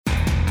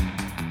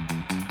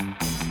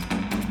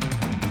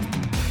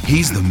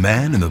He's the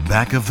man in the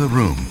back of the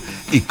room,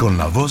 y con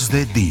la voz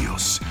de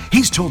Dios.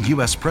 He's told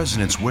U.S.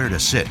 presidents where to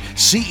sit,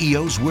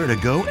 CEOs where to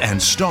go,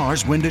 and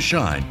stars when to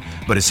shine.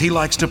 But as he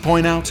likes to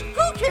point out,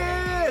 who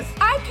cares?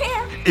 I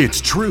care. It's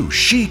true,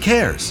 she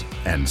cares,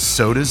 and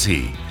so does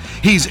he.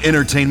 He's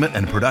entertainment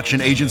and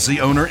production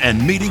agency owner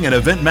and meeting and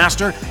event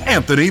master,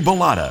 Anthony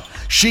Bellata.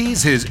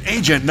 She's his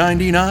Agent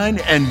 99,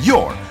 and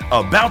you're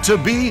about to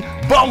be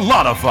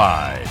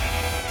Bellatified.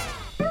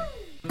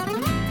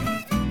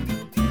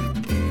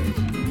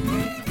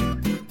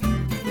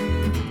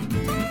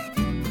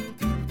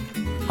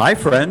 Hi,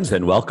 friends,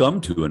 and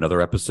welcome to another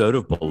episode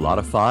of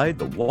Bellatified,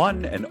 the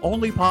one and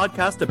only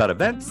podcast about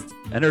events,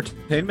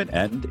 entertainment,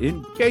 and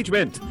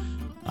engagement.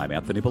 I'm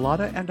Anthony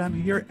Bellata, and I'm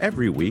here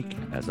every week,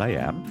 as I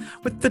am,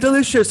 with the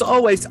delicious,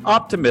 always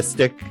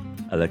optimistic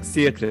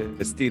Alexia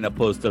Cristina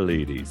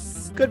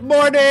Postolides. Good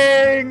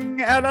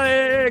morning,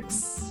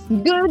 Alex!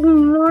 Good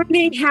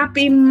morning.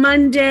 Happy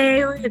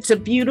Monday. It's a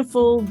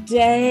beautiful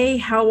day.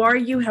 How are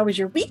you? How was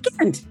your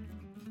weekend?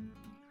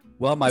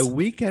 Well, my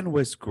weekend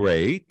was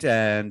great,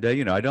 and,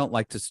 I don't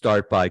like to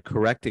start by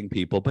correcting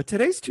people, but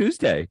today's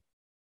Tuesday.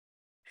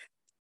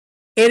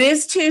 It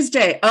is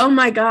Tuesday. Oh,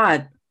 my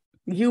God.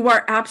 You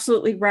are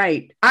absolutely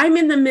right. I'm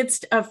in the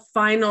midst of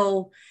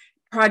final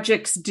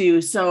projects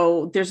due,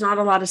 so there's not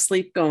a lot of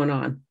sleep going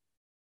on.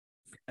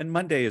 And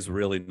Monday is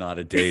really not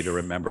a day to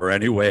remember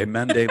anyway.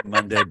 Monday,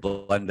 Monday.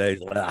 Oh, I can't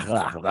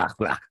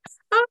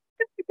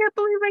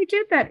believe I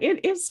did that.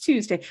 It is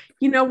Tuesday.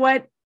 You know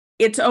what?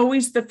 It's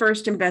always the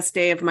first and best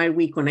day of my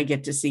week when I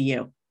get to see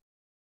you.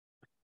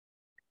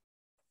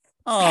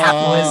 Oh, that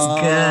was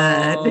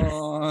good.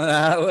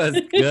 That was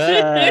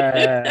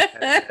good.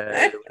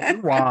 What do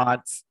you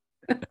want?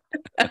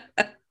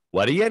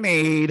 What do you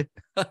need?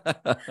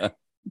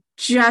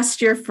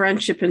 Just your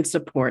friendship and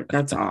support.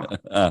 That's all.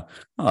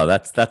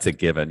 That's a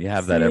given. You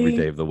have that every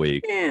day of the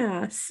week.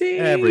 Yeah, see?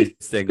 Every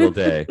single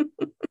day.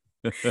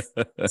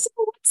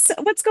 So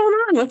what's going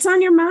on? What's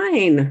on your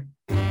mind?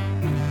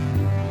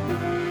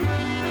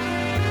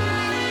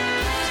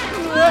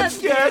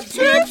 Let's get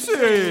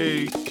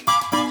tipsy!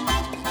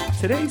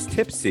 Today's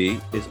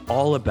Tipsy is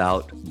all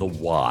about the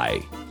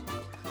why.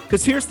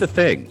 Because here's the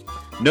thing.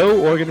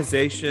 No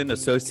organization,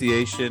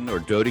 association, or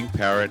doting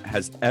parent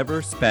has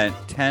ever spent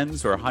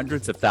tens or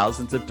hundreds of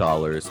thousands of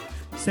dollars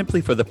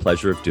simply for the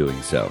pleasure of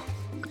doing so.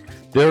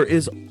 There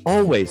is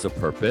always a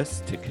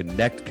purpose to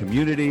connect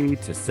community,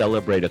 to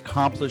celebrate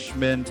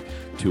accomplishment,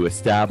 to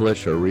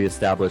establish or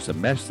reestablish a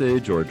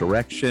message or a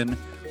direction.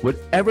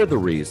 Whatever the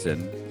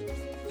reason,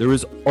 there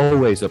is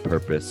always a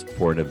purpose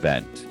for an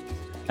event.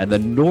 And the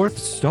North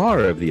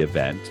Star of the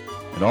event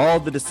and all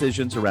the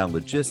decisions around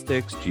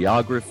logistics,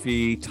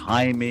 geography,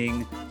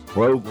 timing,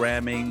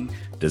 programming,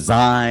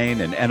 design,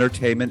 and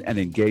entertainment and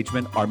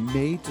engagement are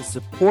made to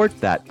support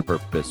that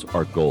purpose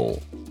or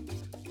goal.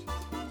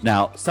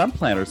 Now, some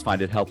planners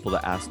find it helpful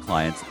to ask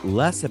clients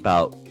less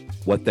about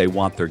what they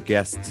want their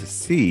guests to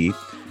see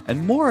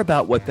and more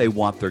about what they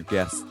want their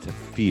guests to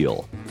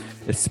feel,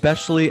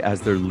 especially as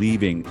they're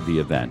leaving the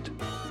event.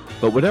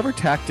 But whatever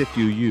tactic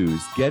you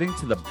use, getting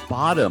to the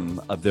bottom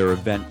of their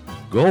event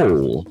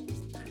goal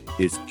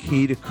is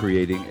key to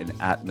creating an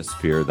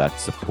atmosphere that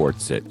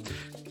supports it.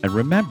 And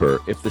remember,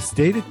 if the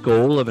stated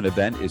goal of an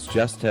event is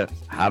just to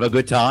have a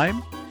good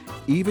time,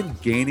 even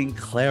gaining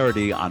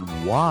clarity on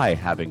why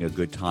having a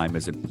good time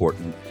is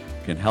important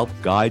can help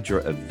guide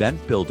your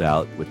event build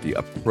out with the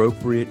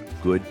appropriate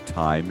good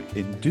time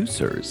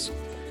inducers.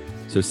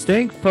 So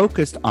staying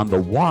focused on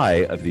the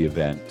why of the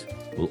event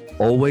will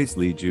always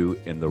lead you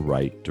in the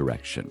right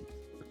direction.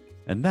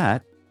 And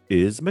that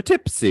is my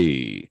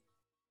tipsy.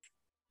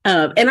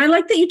 And I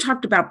like that you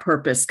talked about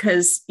purpose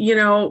because,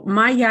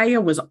 my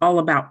Yaya was all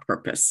about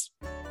purpose.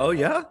 Oh,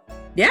 yeah?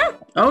 Yeah.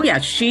 Oh,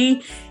 yeah.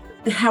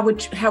 How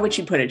would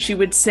she put it? She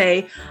would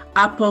say,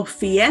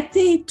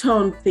 "Apofiete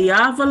ton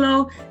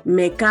diavolo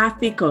me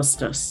cathi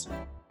costos."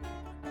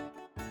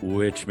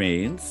 Which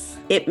means?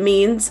 It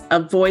means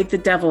avoid the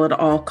devil at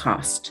all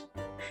cost.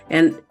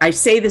 And I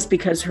say this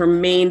because her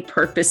main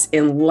purpose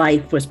in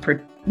life was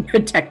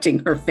protecting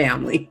her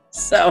family.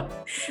 So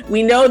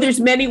we know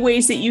there's many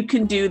ways that you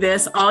can do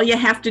this. All you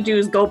have to do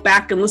is go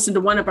back and listen to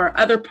one of our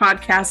other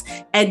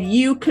podcasts, and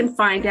you can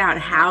find out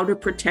how to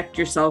protect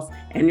yourself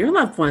and your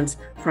loved ones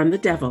from the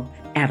devil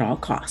at all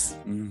costs.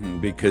 Mm-hmm,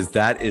 because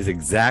that is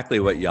exactly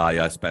what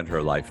Yaya spent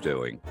her life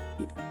doing.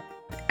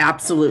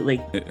 Absolutely.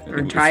 Her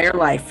entire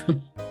life.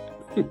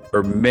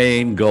 Her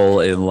main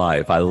goal in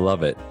life. I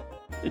love it.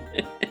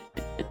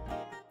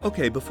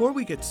 Okay, before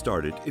we get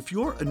started, if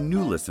you're a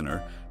new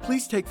listener,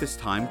 please take this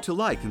time to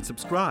like and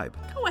subscribe.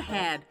 Go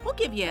ahead. We'll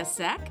give you a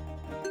sec.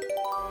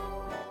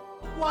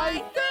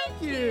 Why,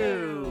 thank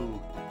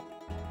you.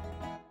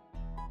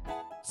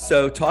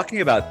 So talking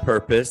about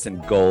purpose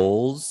and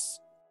goals,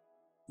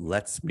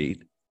 let's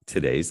meet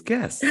today's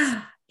guest.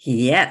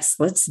 Yes,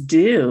 let's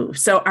do.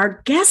 So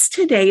our guest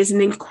today is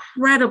an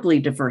incredibly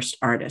diverse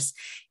artist.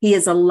 He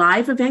is a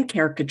live event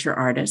caricature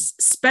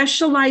artist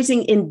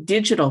specializing in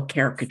digital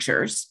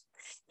caricatures.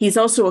 He's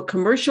also a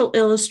commercial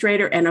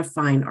illustrator and a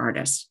fine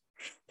artist.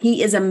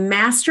 He is a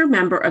master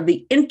member of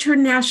the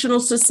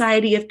International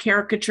Society of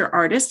Caricature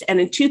Artists,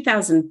 and in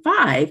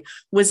 2005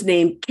 was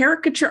named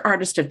Caricature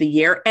Artist of the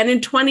Year, and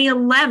in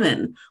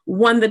 2011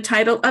 won the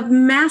title of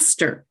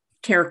Master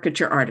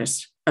Caricature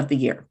Artist of the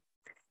Year.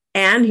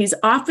 And he's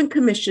often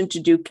commissioned to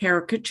do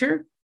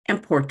caricature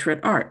and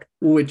portrait art,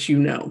 which you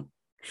know.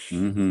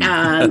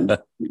 Mm-hmm.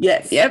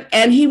 Yep.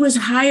 And he was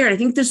hired, I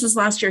think this was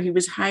last year, he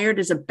was hired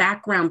as a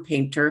background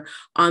painter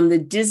on the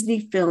Disney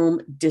film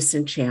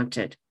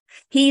Disenchanted.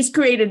 He's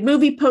created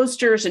movie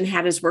posters and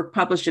had his work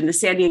published in the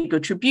San Diego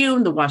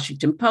Tribune, the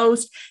Washington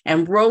Post,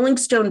 and Rolling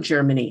Stone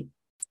Germany.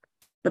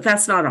 But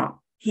that's not all.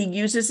 He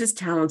uses his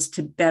talents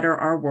to better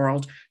our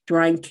world,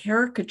 drawing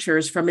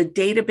caricatures from a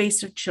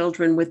database of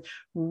children with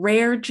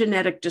rare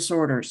genetic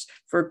disorders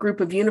for a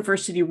group of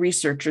university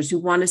researchers who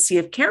want to see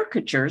if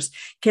caricatures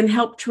can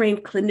help train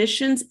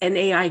clinicians and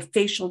AI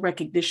facial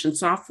recognition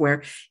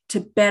software to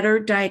better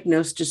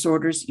diagnose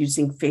disorders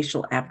using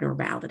facial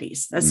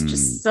abnormalities. That's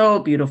just so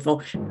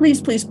beautiful. Please,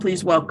 please,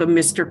 please welcome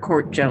Mr.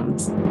 Court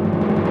Jones.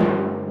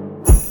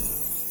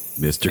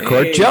 Mr.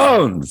 Court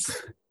Jones.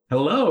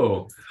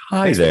 Hello.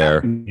 Hi Thanks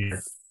there. for having me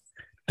here.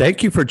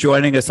 Thank you for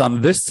joining us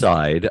on this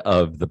side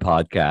of the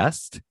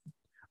podcast.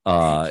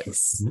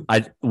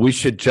 We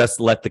should just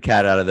let the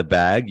cat out of the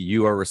bag.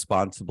 You are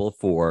responsible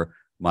for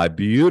my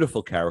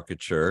beautiful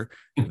caricature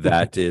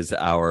that is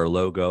our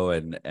logo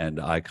and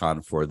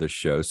icon for the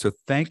show. So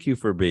thank you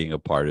for being a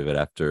part of it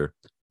after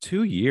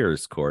 2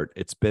 years, Court.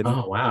 It's been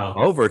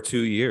over 2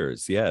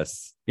 years.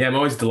 Yes. Yeah, I'm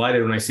always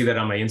delighted when I see that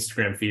on my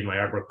Instagram feed, my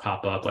artwork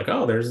pop up like,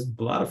 oh, there's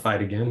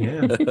Blottified again.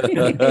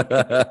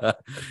 Yeah.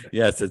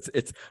 Yes,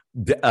 it's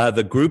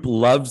the group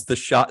loves the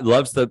shot,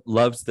 loves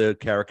the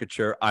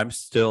caricature. I'm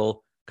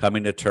still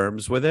coming to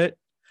terms with it,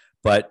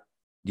 but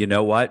you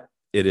know what?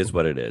 It is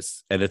what it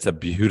is, and it's a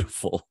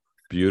beautiful,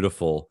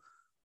 beautiful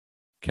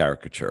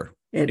caricature.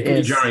 It can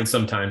be jarring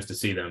sometimes to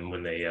see them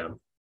when they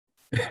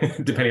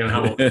depending on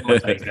how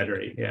much I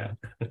exaggerate. Yeah.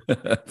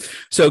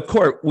 So,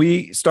 Court,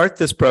 we start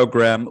this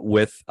program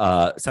with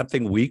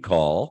something we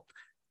call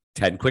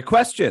 10 quick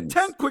questions.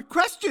 10 quick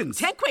questions.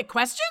 10 quick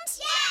questions?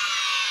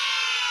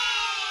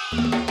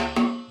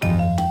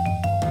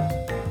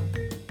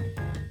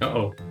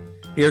 Uh-oh.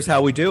 Here's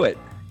how we do it.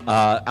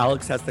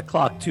 Alex has the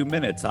clock, 2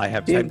 minutes. I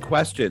have 10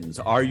 questions.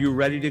 Are you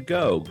ready to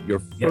go? Your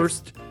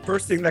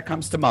first thing that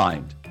comes to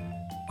mind.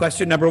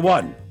 Question number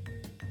 1.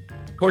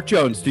 Court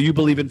Jones, do you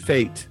believe in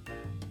fate?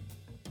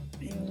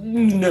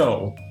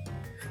 No.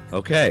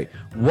 Okay.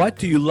 What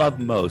do you love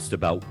most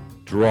about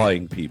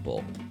drawing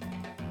people?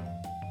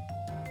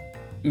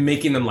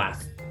 Making them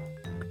laugh.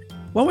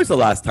 When was the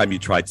last time you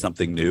tried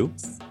something new?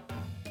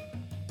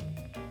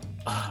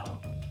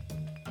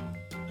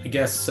 I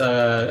guess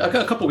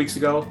a couple weeks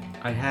ago,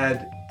 I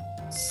had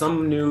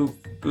some new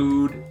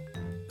food.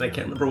 I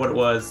can't remember what it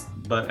was,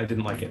 but I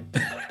didn't like it.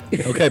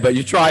 Okay, but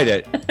you tried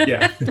it.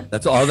 Yeah.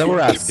 That's all that we're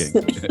asking.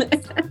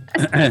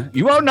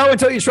 You won't know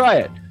until you try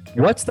it.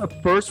 What's the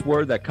first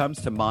word that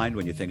comes to mind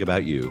when you think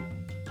about you?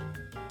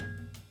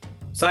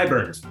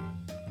 Sideburns.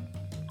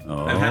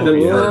 Oh, I've had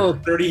them for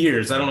 30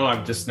 years. I don't know.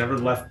 I've just never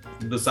left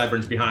the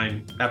sideburns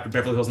behind. After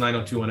Beverly Hills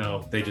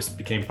 90210, they just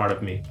became part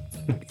of me.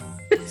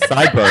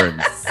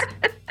 Sideburns.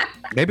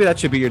 Maybe that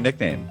should be your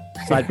nickname.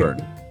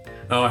 Sideburn.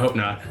 Oh, I hope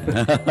not.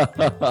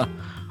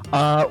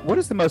 What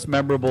is the most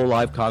memorable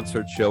live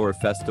concert, show, or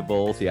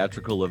festival,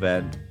 theatrical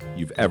event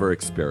you've ever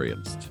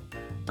experienced?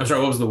 I'm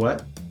sorry, what was the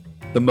what?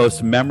 The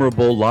most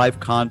memorable live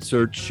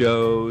concert,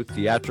 show,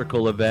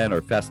 theatrical event,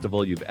 or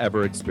festival you've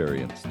ever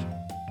experienced?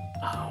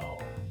 Oh,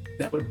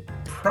 that would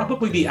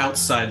probably be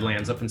Outside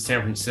Lands up in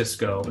San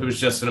Francisco. It was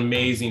just an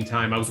amazing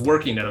time. I was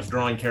working and I was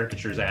drawing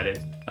caricatures at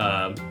it.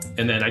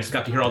 And then I just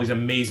got to hear all these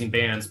amazing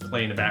bands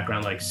play in the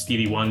background, like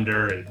Stevie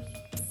Wonder and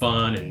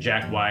Fun and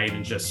Jack White,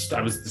 and I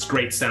was this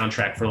great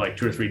soundtrack for like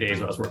 2 or 3 days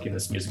when I was working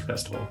this music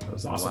festival. It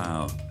was awesome.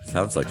 Wow,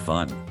 sounds like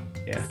fun.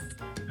 Yeah.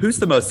 Who's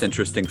the most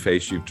interesting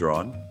face you've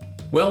drawn?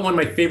 Well, one of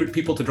my favorite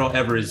people to draw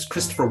ever is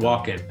Christopher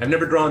Walken. I've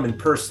never drawn him in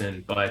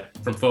person, but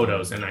from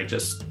photos, and I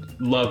just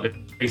love it.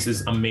 His face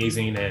is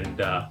amazing,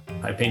 and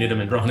I painted him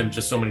and drawn him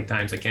just so many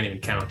times I can't even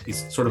count.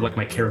 He's sort of like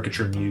my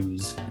caricature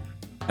muse.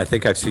 I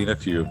think I've seen a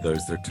few of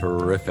those. They're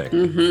terrific.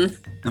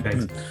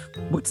 Thanks.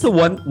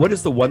 What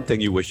is the one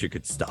thing you wish you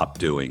could stop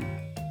doing?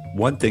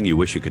 One thing you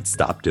wish you could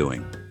stop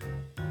doing?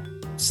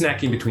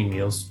 Snacking between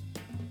meals.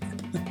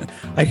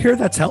 I hear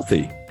that's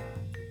healthy.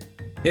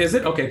 Is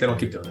it? Okay, then I'll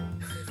keep doing it.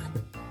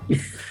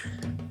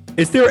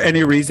 Is there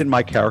any reason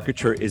my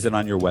caricature isn't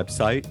on your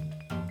website?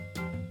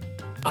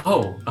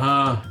 Oh,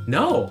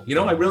 no. You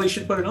know, I really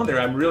should put it on there.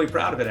 I'm really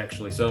proud of it,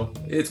 actually. So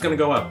it's going to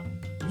go up.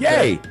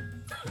 Yay!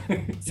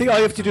 See, all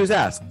you have to do is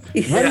ask.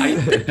 Yeah,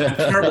 I'm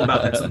terrible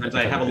about that. Sometimes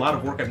I have a lot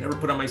of work I've never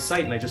put on my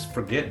site, and I just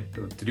forget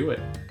to do it.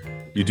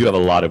 You do have a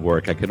lot of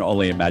work. I can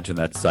only imagine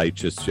that site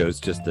just shows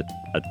just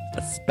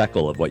a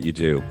speckle of what you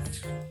do.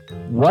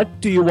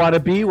 What do you want to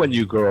be when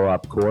you grow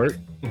up, Court?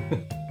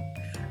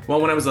 Well,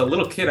 when I was a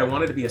little kid, I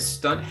wanted to be a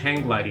stunt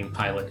hang gliding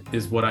pilot,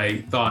 is what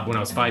I thought when I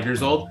was 5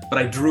 years old, but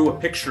I drew a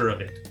picture of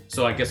it.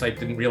 So I guess I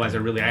didn't realize I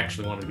really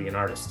actually wanted to be an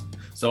artist.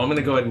 So I'm going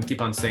to go ahead and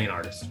keep on saying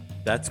artist.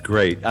 That's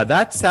great.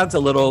 That sounds a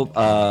little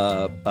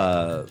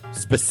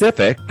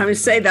specific. I would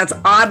say that's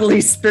oddly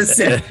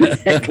specific.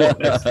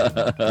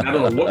 I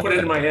don't know what put it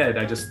in my head.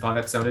 I just thought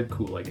it sounded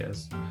cool, I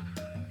guess.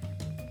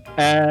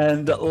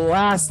 And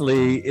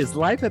lastly, is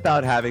life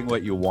about having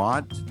what you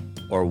want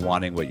or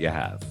wanting what you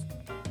have?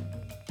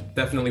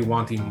 Definitely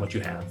wanting what you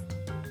have.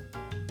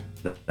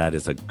 That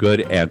is a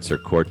good answer,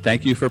 Court.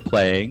 Thank you for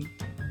playing.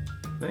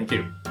 Thank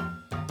you.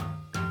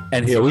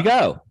 And here we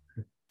go.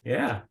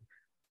 Yeah.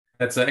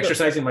 That's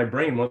exercising my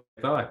brain more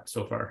than I thought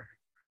so far.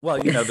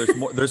 Well,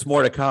 there's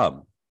more to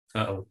come.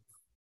 Uh-oh.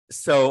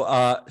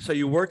 So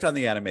you worked on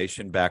the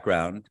animation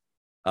background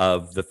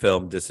of the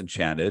film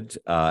Disenchanted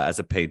as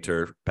a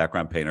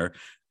background painter.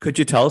 Could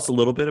you tell us a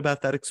little bit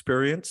about that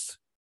experience?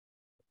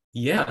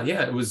 Yeah.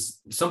 It was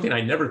something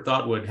I never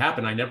thought would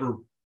happen. I never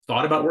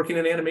thought about working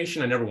in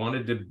animation. I never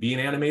wanted to be an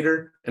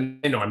animator. And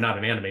I'm not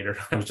an animator.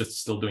 I was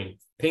just still doing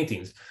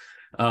paintings.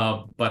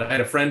 But I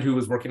had a friend who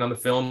was working on the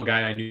film, a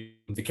guy I knew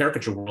in the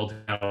Caricature world,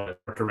 a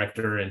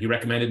director, and he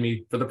recommended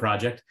me for the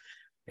project.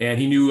 And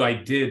he knew I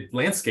did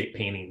landscape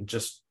painting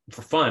just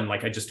for fun.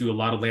 Like I just do a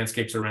lot of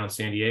landscapes around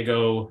San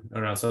Diego,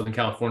 around Southern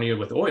California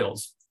with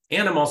oils.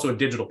 And I'm also a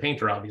digital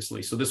painter,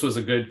 obviously. So this was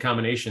a good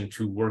combination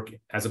to work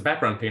as a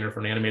background painter for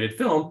an animated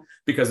film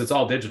because it's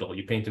all digital.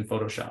 You paint in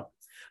Photoshop.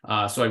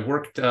 So I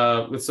worked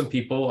with some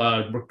people,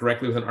 worked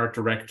directly with an art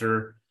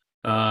director.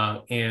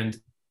 And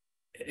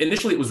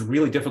initially, it was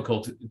really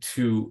difficult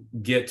to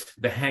get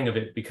the hang of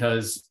it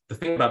because the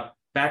thing about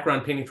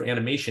background painting for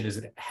animation is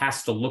it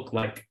has to look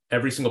like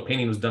every single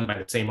painting was done by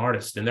the same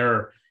artist. And there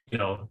are,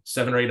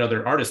 7 or 8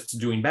 other artists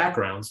doing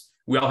backgrounds.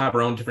 We all have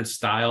our own different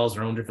styles,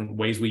 our own different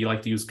ways we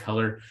like to use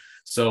color.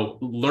 So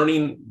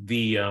learning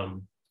the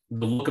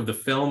look of the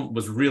film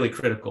was really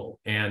critical.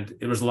 And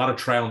it was a lot of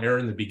trial and error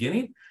in the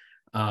beginning.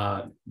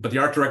 But the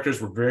art directors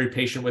were very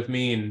patient with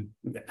me and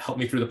helped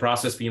me through the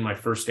process, being my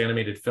first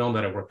animated film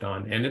that I worked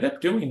on. I ended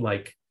up doing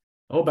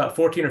about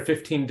 14 or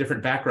 15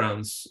 different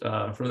backgrounds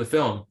from the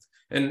film.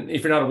 And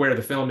if you're not aware,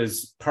 the film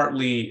is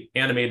partly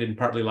animated and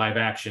partly live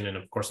action. And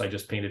of course, I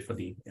just painted for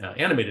the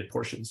animated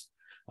portions.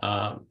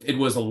 It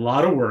was a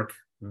lot of work,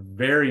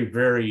 very,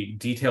 very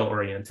detail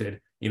oriented,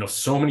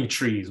 so many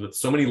trees with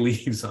so many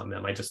leaves on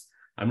them.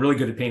 I'm really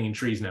good at painting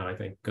trees now, I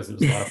think, because it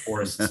was a lot of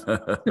forests.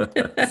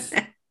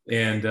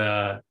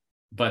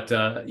 But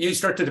you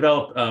start to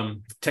develop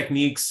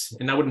techniques,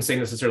 and I wouldn't say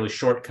necessarily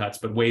shortcuts,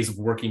 but ways of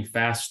working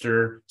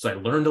faster. So I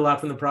learned a lot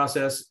from the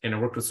process, and I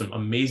worked with some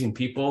amazing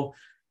people.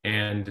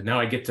 And now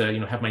I get to,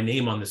 have my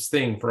name on this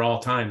thing for all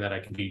time that I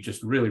can be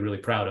just really, really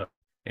proud of.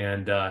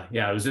 And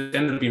it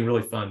ended up being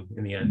really fun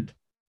in the end.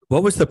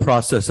 What was the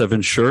process of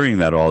ensuring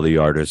that all the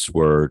artists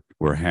were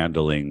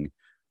handling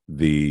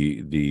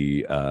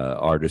the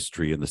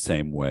artistry in the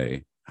same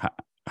way?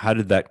 How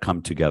did that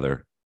come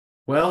together?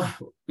 Well,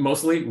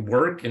 mostly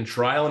work and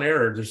trial and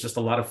error. There's just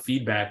a lot of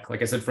feedback,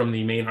 like I said, from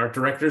the main art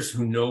directors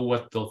who know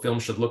what the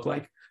film should look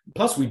like.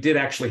 Plus, we did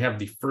actually have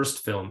the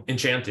first film,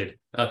 Enchanted,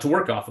 to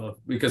work off of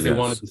because they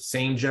wanted the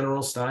same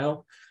general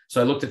style. So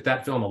I looked at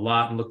that film a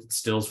lot and looked at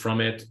stills from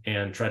it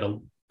and tried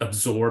to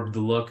absorb the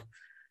look.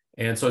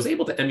 And so I was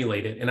able to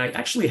emulate it. And I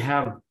actually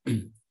have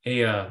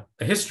a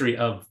history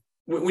of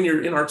when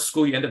you're in art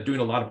school, you end up doing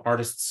a lot of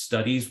artist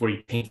studies where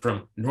you paint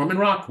from Norman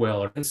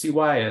Rockwell or N.C.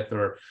 Wyeth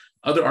or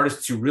other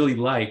artists you really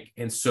like.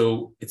 And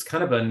so it's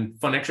kind of a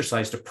fun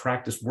exercise to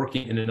practice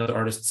working in another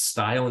artist's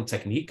style and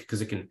technique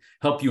because it can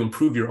help you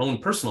improve your own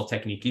personal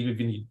technique.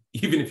 Even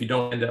if you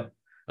don't end up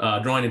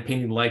drawing and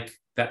painting like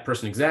that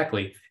person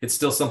exactly, it's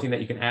still something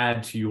that you can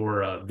add to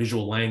your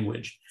visual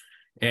language.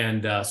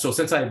 And so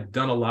since I've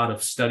done a lot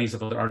of studies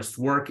of other artists'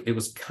 work, it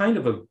was kind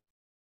of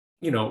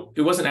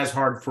it wasn't as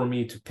hard for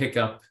me to pick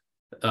up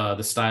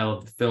the style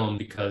of the film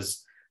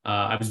because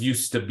I was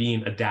used to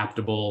being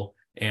adaptable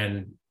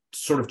and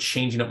sort of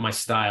changing up my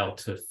style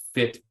to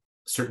fit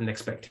certain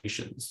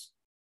expectations.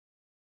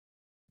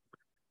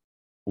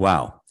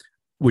 Wow.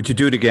 Would you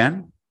do it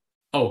again?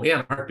 Oh, yeah, in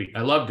a heartbeat.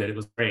 I loved it. It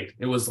was great.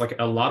 It was like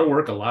a lot of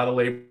work, a lot of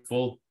labor,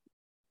 full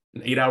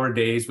 8-hour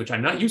days, which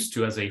I'm not used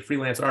to as a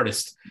freelance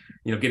artist,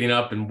 getting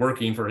up and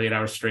working for 8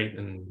 hours straight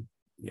and,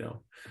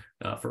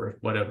 for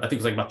whatever, I think it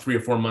was like about 3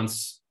 or 4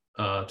 months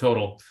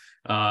total.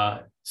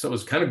 So it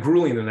was kind of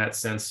grueling in that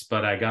sense,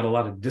 but I got a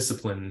lot of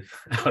discipline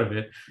out of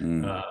it.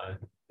 But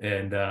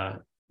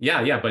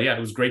it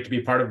was great to be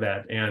a part of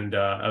that. And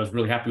I was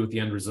really happy with the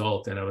end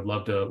result. And I would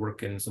love to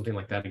work in something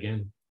like that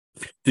again.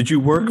 Did you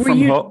work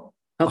from home?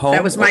 Oh,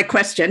 that was my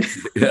question.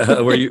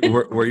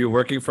 Were you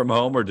working from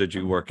home or did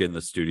you work in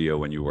the studio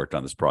when you worked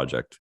on this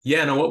project?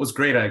 Yeah, no, what was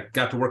great, I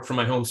got to work from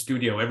my home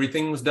studio.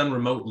 Everything was done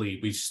remotely.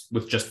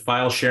 With just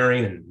file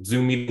sharing and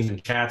Zoom meetings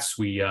and chats,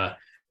 we got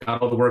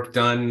all the work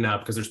done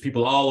because there's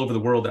people all over the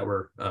world that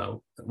were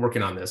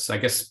working on this. I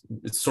guess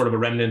it's sort of a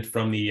remnant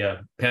from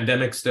the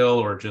pandemic still,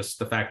 or just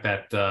the fact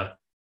that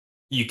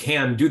you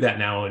can do that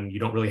now and you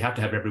don't really have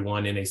to have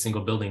everyone in a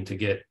single building to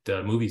get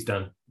movies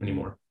done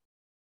anymore.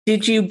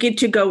 Did you get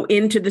to go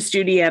into the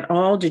studio at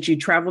all? Did you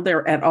travel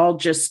there at all?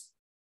 Just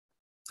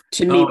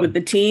to meet with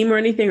the team or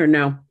anything, or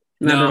no?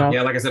 Not at all.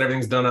 Yeah, like I said,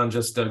 everything's done on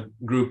just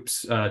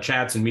groups,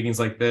 chats, and meetings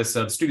like this.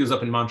 The studio's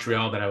up in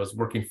Montreal that I was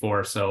working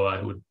for, so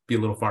it would be a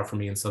little far from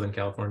me in Southern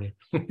California.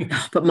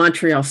 But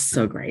Montreal's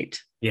so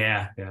great.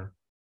 Yeah.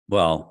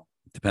 Well,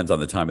 depends on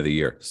the time of the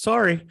year.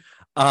 Sorry.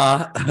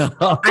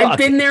 I've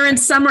been there in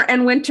summer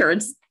and winter.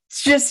 It's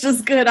just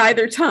as good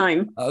either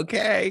time.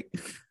 Okay.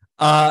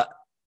 I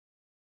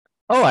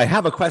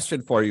have a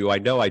question for you. I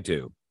know I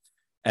do.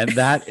 And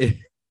that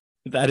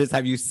is,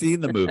 have you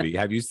seen the movie?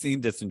 Have you seen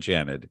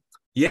Disenchanted?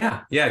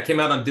 Yeah. It came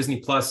out on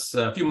Disney Plus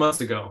a few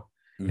months ago,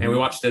 and we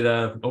watched it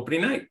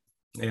opening night.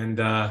 And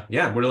we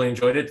really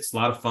enjoyed it. It's a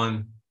lot of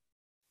fun.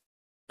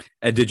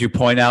 And did you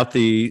point out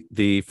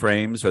the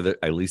frames, or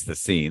at least the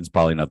scenes,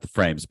 probably not the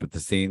frames, but the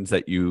scenes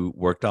that you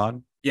worked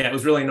on? Yeah, it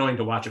was really annoying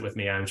to watch it with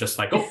me. I'm just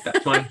like, oh,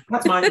 that's mine.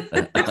 That's mine.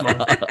 That's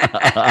mine.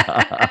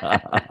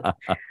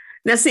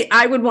 Now, see,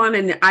 I would want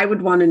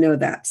to know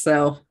that.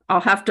 So I'll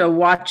have to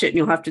watch it, and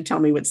you'll have to tell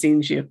me what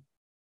scenes you.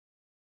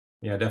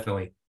 Yeah,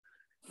 definitely.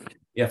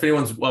 Yeah, if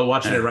anyone's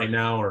watching it right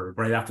now or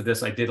right after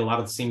this, I did a lot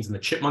of the scenes in the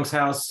Chipmunk's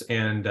house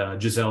and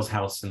Giselle's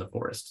house in the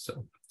forest.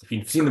 So if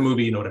you've seen the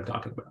movie, you know what I'm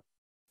talking about.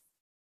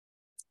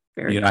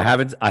 Very cool.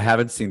 I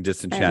haven't seen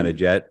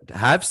Disenchanted yet.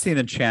 Have seen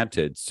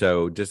Enchanted,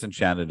 so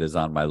Disenchanted is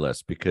on my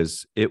list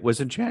because it was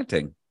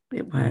enchanting.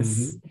 It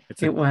was.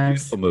 It's a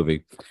beautiful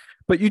movie.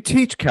 But you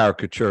teach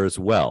caricature as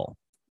well.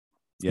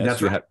 Yes,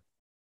 that's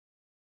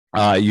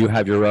right. You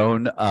have your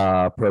own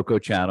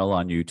Proco channel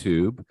on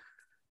YouTube,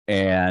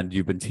 and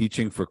you've been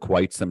teaching for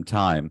quite some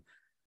time.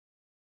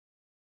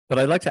 But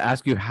I'd like to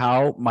ask you,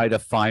 how might a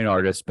fine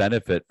artist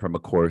benefit from a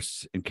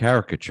course in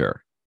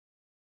caricature?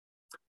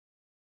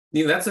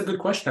 That's a good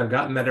question. I've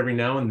gotten that every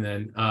now and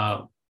then.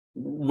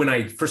 When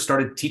I first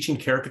started teaching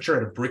caricature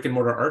at a brick and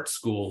mortar art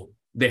school,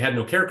 they had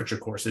no caricature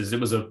courses. It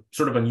was a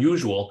sort of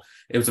unusual.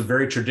 It was a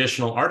very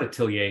traditional art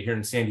atelier here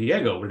in San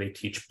Diego where they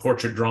teach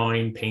portrait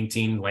drawing,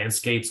 painting,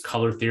 landscapes,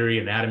 color theory,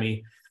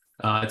 anatomy.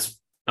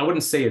 I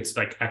wouldn't say it's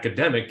like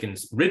academic and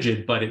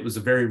rigid, but it was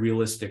a very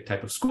realistic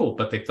type of school.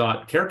 But they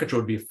thought caricature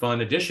would be a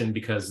fun addition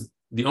because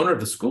the owner of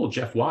the school,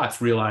 Jeff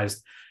Watts,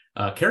 realized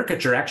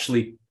caricature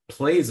actually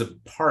plays a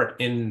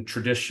part in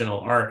traditional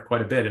art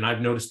quite a bit. And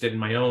I've noticed it in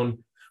my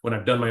own, when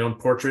I've done my own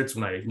portraits,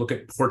 when I look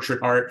at portrait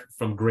art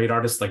from great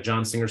artists like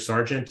John Singer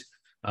Sargent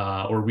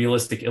or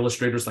realistic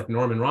illustrators like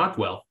Norman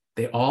Rockwell,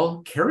 they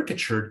all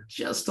caricatured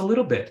just a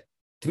little bit.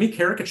 To me,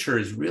 caricature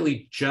is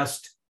really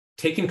just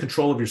taking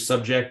control of your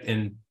subject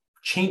and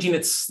changing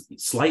it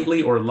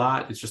slightly or a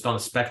lot. It's just on a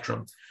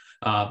spectrum.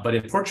 But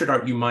in portrait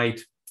art, you might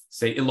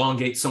say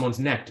elongate someone's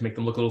neck to make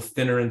them look a little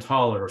thinner and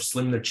taller, or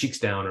slim their cheeks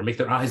down, or make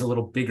their eyes a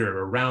little bigger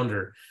or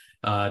rounder,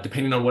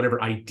 depending on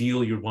whatever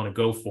ideal you want to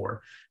go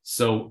for.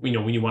 So, when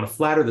you want to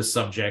flatter the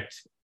subject,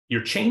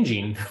 you're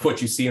changing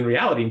what you see in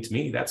reality. And to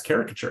me, that's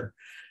caricature.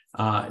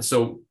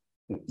 So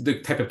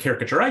the type of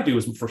caricature I do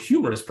is for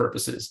humorous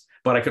purposes.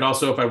 But I could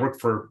also, if I worked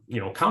for,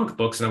 comic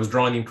books and I was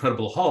drawing the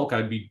Incredible Hulk,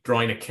 I'd be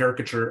drawing a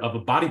caricature of a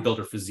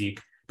bodybuilder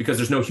physique because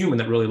there's no human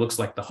that really looks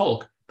like the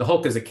Hulk. The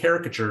Hulk is a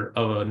caricature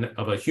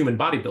of a human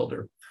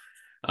bodybuilder.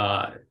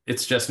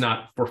 It's just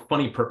not for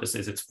funny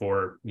purposes. It's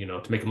for,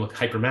 to make him look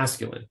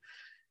hypermasculine.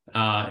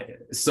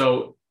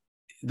 So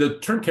the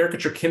term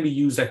caricature can be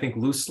used, I think,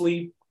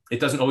 loosely. It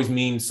doesn't always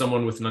mean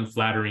someone with an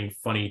unflattering,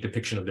 funny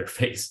depiction of their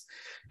face.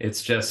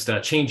 It's just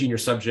changing your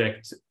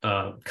subject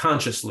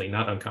consciously,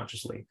 not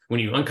unconsciously. When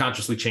you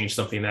unconsciously change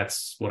something,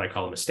 that's what I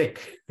call a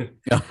mistake.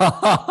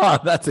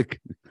 That's a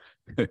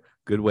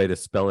good way to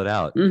spell it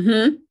out.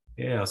 Mm-hmm.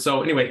 Yeah.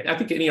 So anyway, I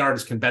think any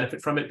artist can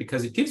benefit from it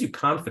because it gives you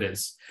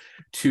confidence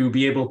to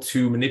be able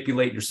to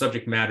manipulate your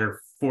subject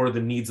matter for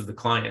the needs of the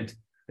client.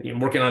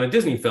 Working on a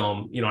Disney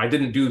film, I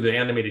didn't do the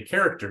animated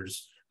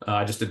characters.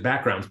 I just did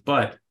backgrounds,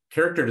 but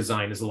character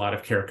design is a lot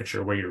of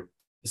caricature where you're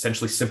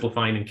essentially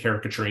simplifying and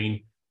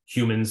caricaturing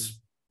humans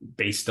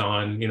based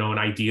on, an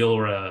ideal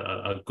or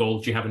a goal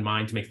that you have in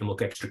mind to make them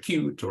look extra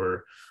cute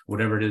or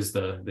whatever it is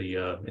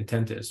the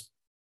intent is.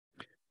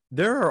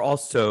 There are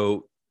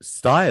also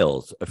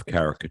styles of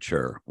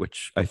caricature,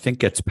 which I think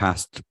gets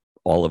past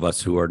all of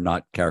us who are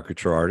not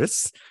caricature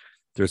artists.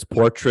 There's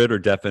portrait or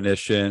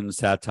definition,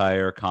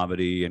 satire,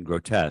 comedy, and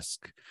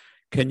grotesque.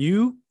 Can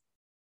you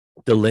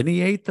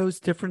delineate those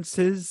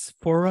differences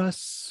for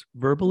us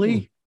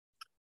verbally?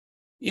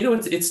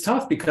 It's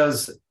tough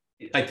because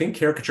I think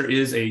caricature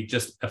is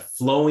just a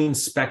flowing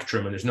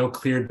spectrum, and there's no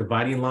clear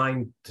dividing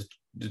line to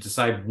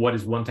decide what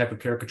is one type of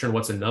caricature and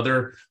what's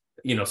another.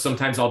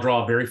 Sometimes I'll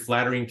draw a very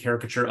flattering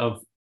caricature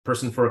of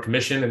person for a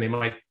commission, and they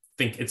might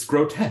think it's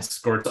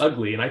grotesque or it's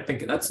ugly, and I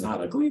think that's not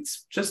ugly.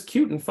 It's just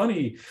cute and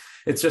funny.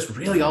 It's just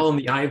really all in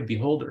the eye of the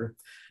beholder.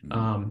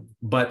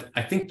 But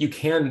I think you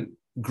can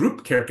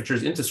group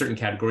caricatures into certain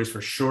categories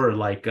for sure.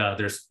 Like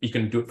you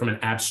can do it from an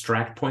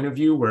abstract point of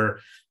view, where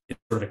it's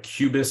sort of a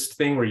cubist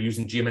thing where you're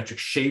using geometric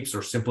shapes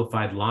or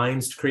simplified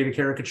lines to create a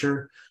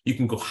caricature. You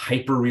can go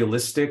hyper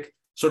realistic,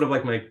 sort of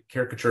like my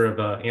caricature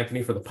of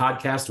Anthony for the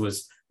podcast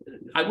was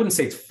I wouldn't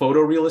say it's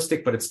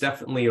photorealistic, but it's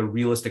definitely a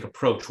realistic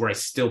approach where I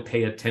still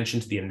pay attention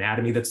to the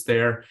anatomy that's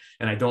there,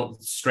 and I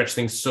don't stretch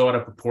things so out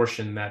of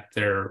proportion that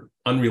they're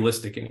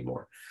unrealistic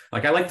anymore.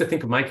 Like, I like to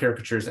think of my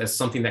caricatures as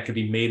something that could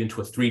be made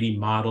into a 3D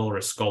model or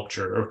a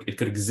sculpture, or it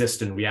could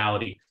exist in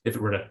reality if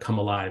it were to come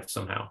alive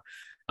somehow.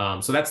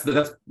 So that's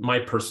my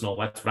personal,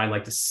 that's what I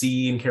like to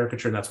see in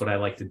caricature, and that's what I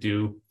like to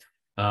do.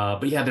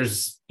 But yeah,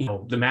 there's,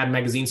 the Mad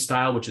Magazine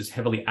style, which is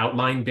heavily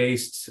outline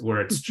based,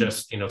 where it's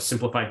just,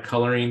 simplified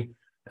coloring.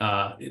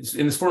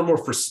 It's more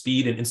for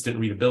speed and instant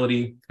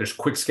readability. There's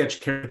quick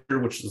sketch character,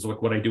 which is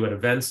like what I do at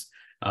events,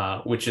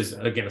 which is,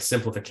 again, a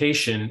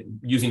simplification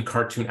using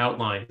cartoon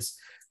outlines,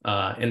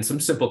 and some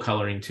simple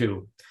coloring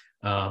too.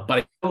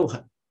 But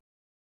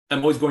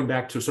I'm always going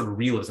back to sort of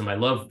realism. I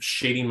love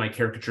shading my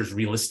caricatures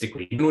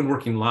realistically, even when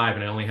working live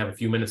and I only have a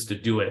few minutes to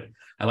do it.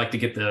 I like to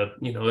get the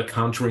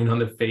contouring on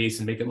the face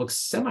and make it look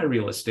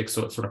semi-realistic,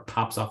 so it sort of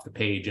pops off the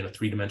page in a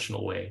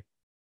three-dimensional way.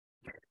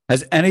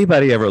 Has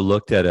anybody ever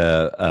looked at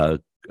a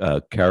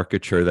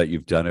caricature that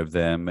you've done of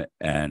them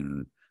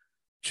and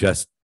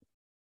just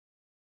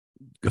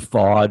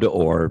guffawed,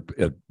 or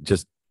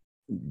just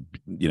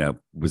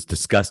was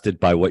disgusted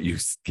by what you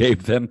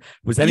gave them?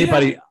 Was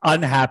anybody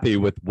unhappy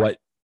with what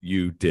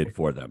you did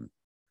for them?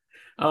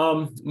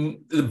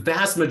 The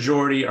vast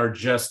majority are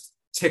just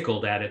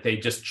tickled at it. They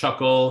just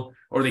chuckle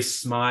or they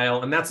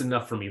smile, and that's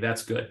enough for me.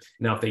 That's good.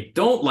 Now, if they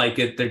don't like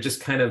it, they're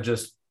just kind of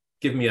just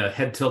give me a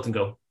head tilt and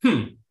go,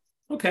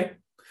 okay.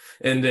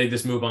 And they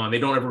just move on. They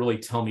don't ever really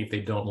tell me if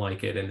they don't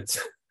like it. And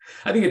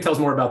I think it tells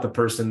more about the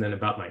person than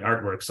about my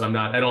artwork. So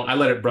I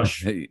let it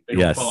brush,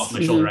 yes, fall off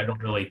my shoulder. I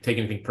don't really take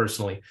anything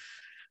personally.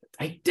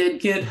 I did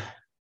get,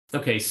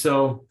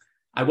 so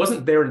I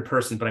wasn't there in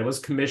person, but I was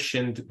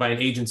commissioned by an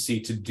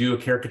agency to do a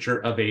caricature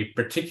of a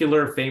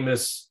particular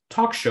famous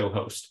talk show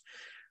host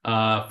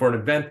for an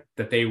event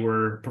that they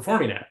were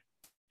performing at.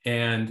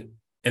 And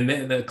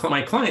then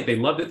my client, they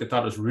loved it. They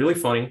thought it was really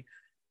funny.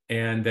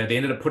 And they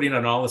ended up putting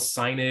on all the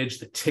signage,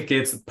 the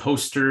tickets, the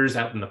posters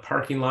out in the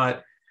parking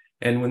lot.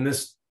 And when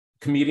this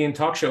comedian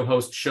talk show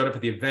host showed up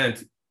at the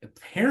event,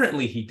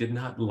 apparently he did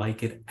not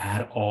like it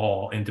at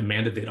all and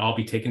demanded that it all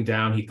be taken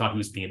down. He thought he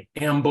was being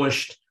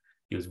ambushed.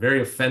 He was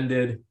very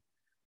offended.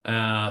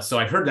 So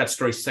I heard that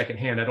story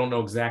secondhand. I don't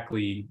know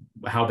exactly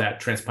how that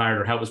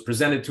transpired or how it was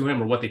presented to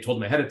him or what they told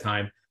him ahead of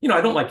time.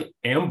 I don't like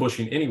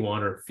ambushing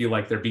anyone or feel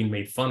like they're being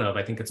made fun of.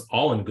 I think it's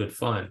all in good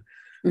fun.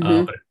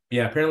 But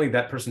yeah, apparently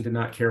that person did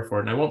not care for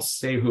it. And I won't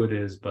say who it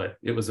is, but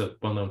it was a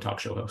well-known talk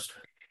show host.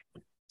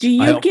 Do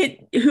you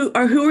get who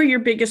are your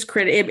biggest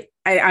critic?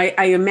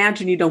 I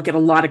imagine you don't get a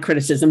lot of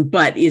criticism,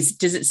 but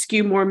does it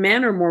skew more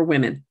men or more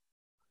women?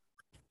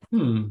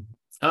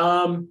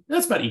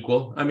 That's about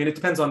equal. I mean, it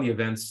depends on the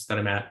events that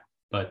I'm at,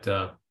 but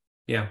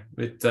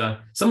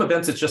some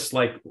events it's just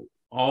like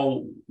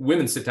all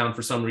women sit down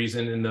for some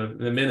reason, and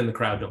the men in the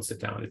crowd don't sit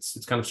down.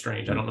 It's kind of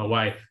strange. I don't know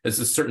why. There's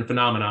a certain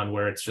phenomenon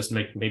where it's just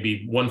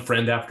maybe one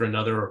friend after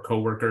another or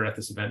coworker at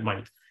this event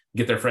might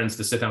get their friends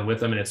to sit down with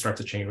them, and it starts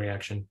a chain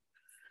reaction.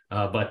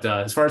 But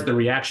as far as the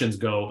reactions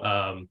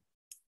go,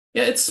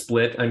 it's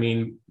split. I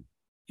mean,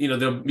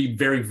 there'll be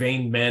very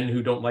vain men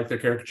who don't like their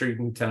caricature, you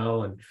can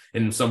tell,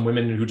 and some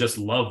women who just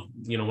love,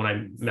 when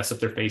I mess up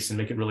their face and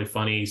make it really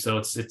funny.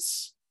 So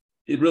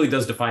it really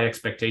does defy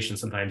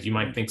expectations. Sometimes you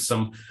might think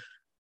some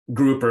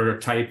group or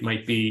type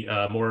might be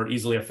more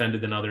easily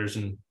offended than others,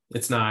 and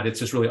it's not. It's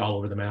just really all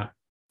over the map.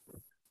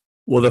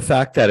 Well, the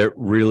fact that it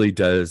really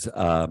does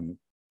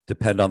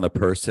depend on the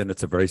person,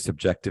 it's a very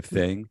subjective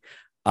thing.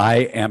 I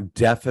am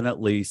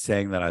definitely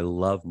saying that I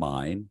love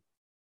mine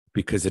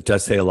because it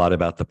does say a lot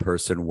about the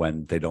person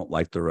when they don't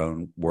like their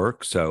own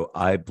work. So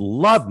I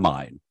love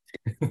mine.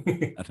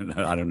 I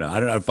don't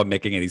know if I'm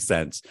making any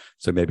sense.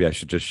 So maybe I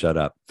should just shut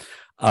up.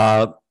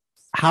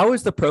 How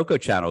is the Proco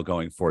channel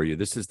going for you?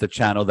 This is the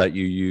channel that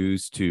you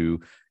use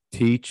to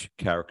teach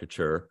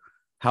caricature.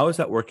 How is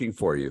that working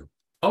for you?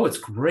 Oh, it's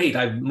great.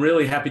 I'm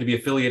really happy to be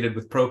affiliated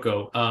with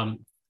Proco.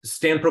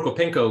 Stan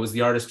Prokopenko is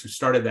the artist who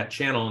started that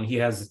channel, and he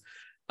was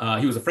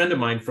a friend of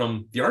mine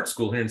from the art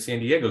school here in San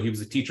Diego. He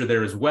was a teacher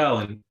there as well,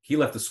 and he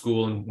left the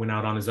school and went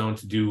out on his own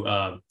to do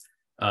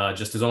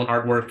just his own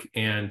artwork,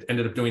 and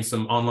ended up doing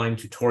some online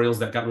tutorials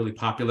that got really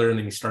popular, and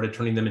then he started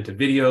turning them into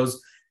videos,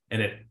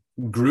 and it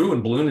grew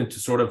and ballooned into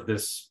sort of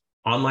this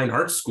online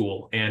art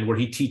school, and where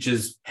he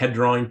teaches head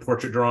drawing,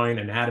 portrait drawing,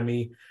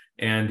 anatomy.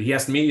 And he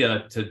asked me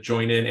to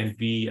join in and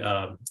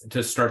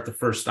to start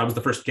I was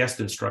the first guest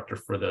instructor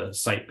for the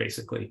site,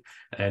 basically.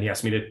 And he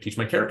asked me to teach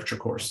my caricature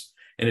course.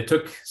 And it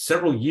took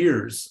several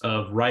years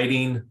of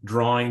writing,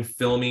 drawing,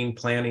 filming,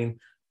 planning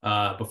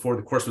before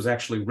the course was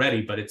actually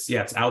ready. But it's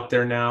out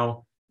there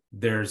now.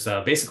 There's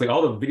basically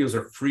all the videos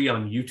are free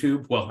on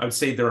YouTube. Well, I would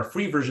say there are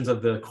free versions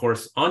of the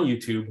course on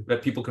YouTube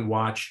that people can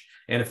watch.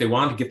 And if they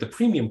want to get the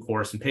premium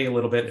course and pay a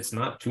little bit, it's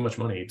not too much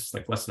money. It's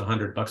like less than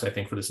 $100, I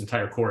think, for this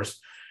entire course.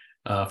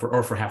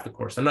 For half the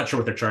course. I'm not sure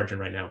what they're charging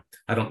right now.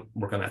 I don't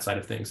work on that side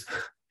of things.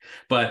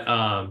 But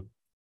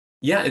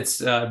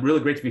it's really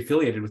great to be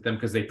affiliated with them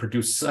because they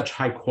produce such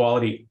high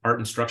quality art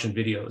instruction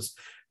videos.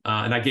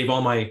 And I gave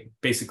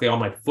basically all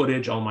my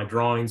footage, all my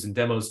drawings and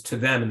demos to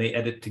them, and they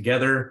edit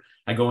together.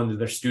 I go into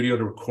their studio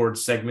to record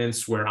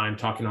segments where I'm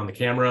talking on the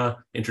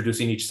camera,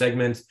 introducing each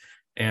segment.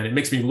 And it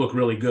makes me look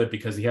really good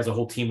because he has a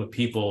whole team of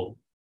people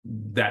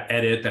that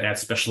edit, that add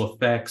special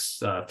effects,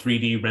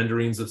 3D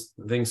renderings of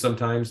things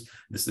sometimes.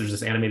 There's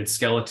this animated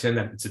skeleton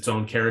that it's its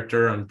own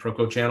character on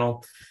Proco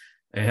channel.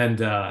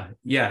 And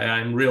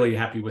I'm really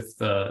happy with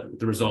the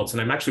results.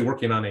 And I'm actually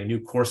working on a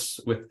new course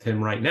with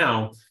him right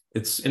now.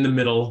 It's in the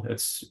middle.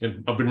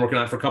 I've been working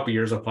on it for a couple of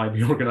years. I'll probably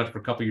be working on it for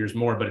a couple of years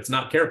more, but it's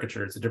not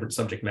caricature. It's a different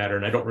subject matter.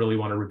 And I don't really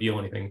want to reveal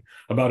anything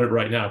about it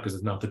right now because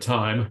it's not the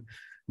time.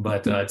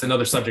 But it's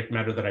another subject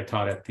matter that I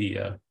taught at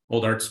the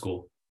old art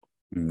school.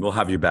 We'll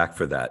have you back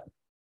for that.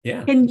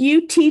 Yeah. Can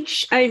you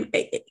teach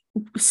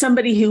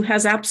somebody who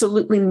has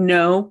absolutely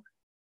no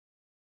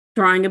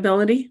drawing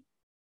ability?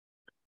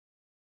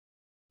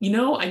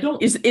 I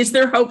don't. Is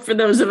there hope for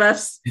those of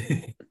us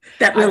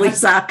that really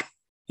suck?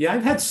 Yeah,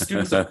 I've had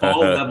students of all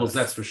levels,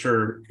 that's for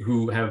sure,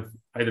 who have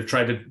either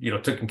tried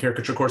to, taken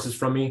caricature courses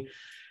from me.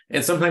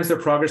 And sometimes their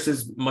progress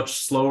is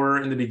much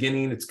slower in the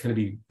beginning. It's going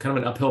to be kind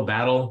of an uphill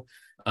battle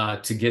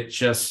to get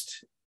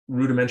just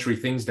rudimentary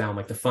things down,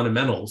 like the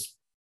fundamentals.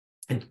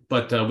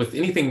 But with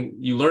anything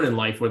you learn in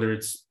life, whether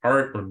it's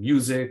art or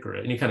music or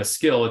any kind of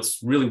skill,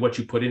 it's really what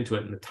you put into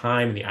it and the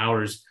time and the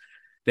hours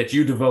that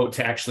you devote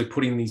to actually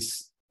putting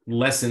these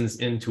lessons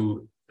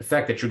into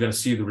effect that you're going to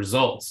see the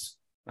results.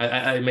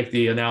 I make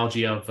the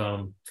analogy of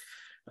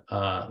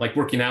like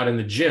working out in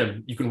the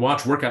gym. You can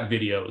watch workout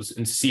videos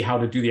and see how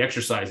to do the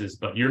exercises,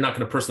 but you're not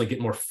going to personally get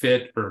more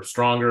fit or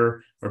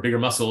stronger or bigger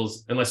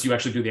muscles unless you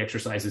actually do the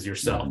exercises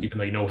yourself, even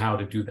though you know how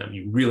to do them.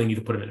 You really need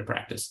to put them into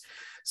practice.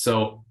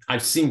 So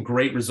I've seen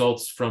great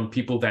results from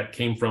people that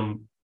came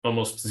from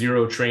almost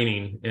zero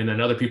training, and then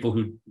other people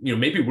who,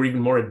 maybe were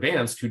even more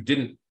advanced, who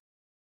didn't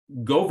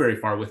go very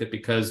far with it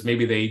because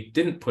maybe they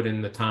didn't put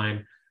in the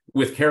time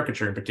with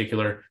caricature in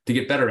particular to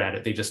get better at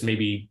it. They just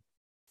maybe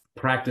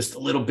practiced a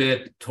little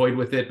bit, toyed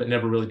with it, but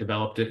never really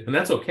developed it. And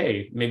that's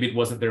okay. Maybe it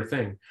wasn't their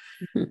thing.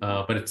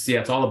 But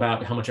it's all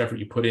about how much effort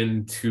you put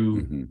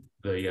into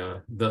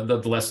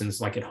the lessons,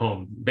 like at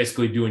home,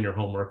 basically doing your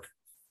homework.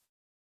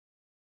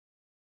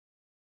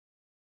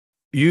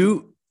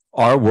 You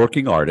are a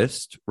working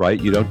artist, right?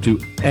 You don't do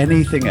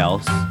anything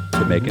else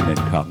to make an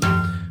income.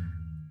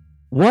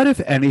 What, if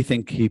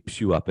anything,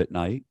 keeps you up at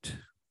night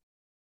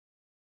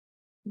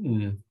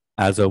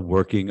as a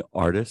working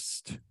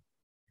artist?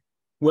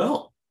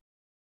 Well,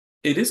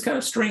 it is kind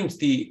of strange.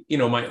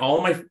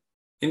 All my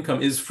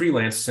income is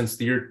freelance since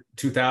the year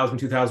 2000,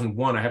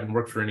 2001. I haven't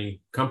worked for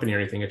any company or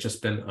anything. It's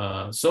just been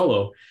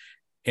solo.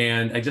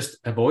 And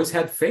I've always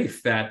had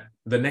faith that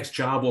the next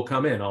job will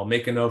come in. I'll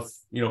make enough,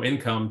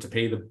 income to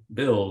pay the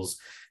bills.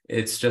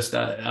 It's just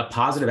a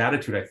positive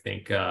attitude, I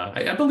think.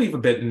 I believe a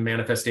bit in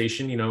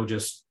manifestation,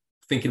 just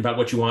thinking about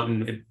what you want,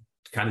 and it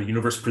kind of the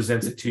universe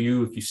presents it to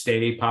you if you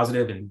stay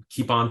positive and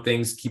keep on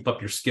things, keep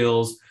up your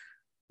skills,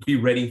 be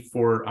ready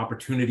for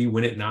opportunity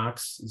when it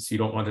knocks, so you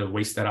don't want to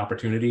waste that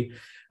opportunity.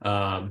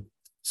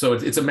 So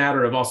it's a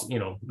matter of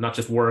also, not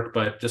just work,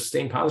 but just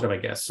staying positive, I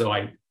guess. So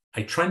I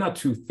try not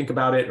to think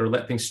about it or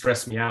let things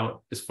stress me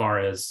out as far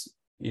as,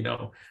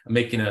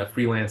 making a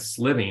freelance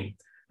living,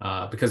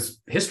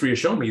 because history has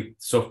shown me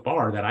so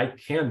far that I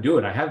can do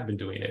it. I have been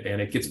doing it,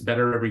 and it gets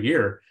better every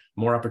year.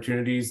 More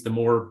opportunities, the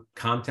more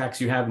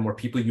contacts you have, the more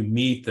people you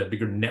meet, the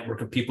bigger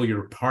network of people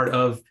you're part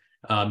of,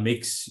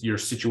 makes your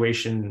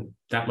situation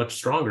that much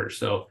stronger.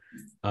 So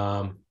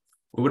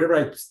whatever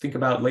I think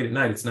about late at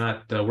night, it's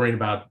not worrying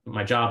about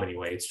my job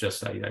anyway. It's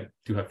just I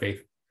do have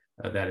faith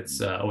that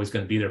it's always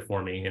going to be there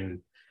for me.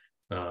 And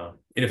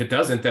if it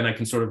doesn't, then I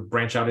can sort of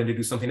branch out and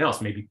do something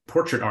else. Maybe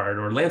portrait art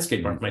or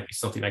landscape art might be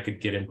something I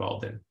could get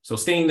involved in. So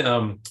staying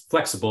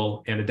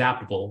flexible and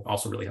adaptable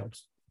also really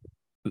helps.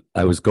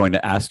 I was going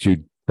to ask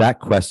you that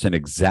question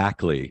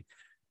exactly.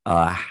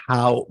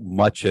 How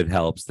much it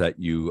helps that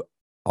you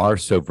are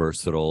so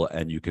versatile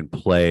and you can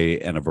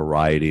play in a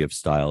variety of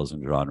styles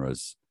and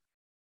genres.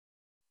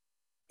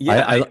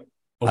 Yeah,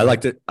 I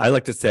like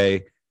to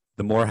say,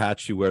 the more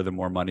hats you wear, the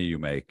more money you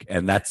make,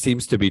 and that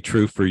seems to be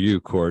true for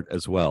you, Court,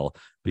 as well,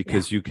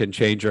 because you can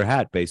change your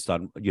hat based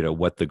on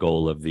what the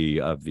goal of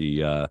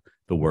the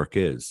work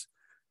is.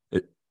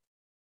 That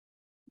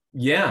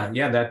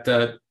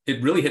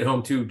it really hit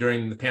home too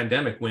during the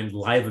pandemic, when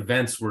live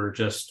events were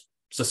just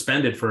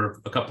suspended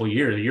for a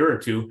year or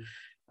two.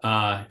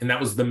 And that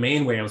was the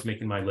main way I was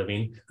making my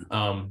living.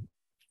 I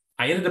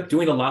ended up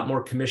doing a lot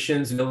more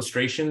commissions and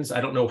illustrations.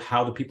 I don't know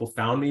how the people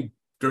found me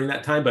during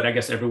that time, but I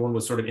guess everyone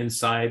was sort of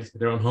inside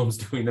their own homes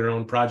doing their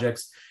own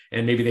projects.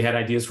 And maybe they had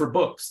ideas for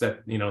books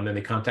that, and then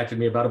they contacted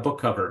me about a book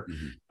cover.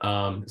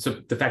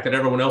 So the fact that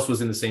everyone else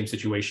was in the same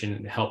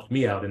situation helped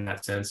me out in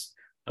that sense.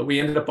 We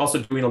ended up also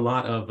doing a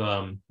lot of,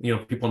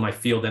 people in my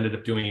field ended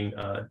up doing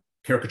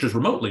caricatures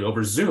remotely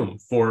over Zoom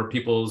for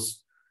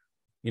people's,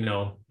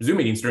 Zoom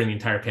meetings during the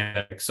entire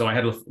pandemic. So I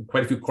had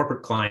quite a few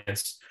corporate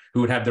clients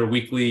who would have their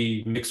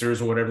weekly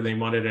mixers or whatever they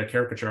wanted a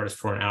caricature artist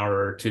for an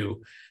hour or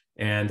two.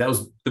 And that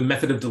was the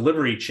method of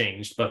delivery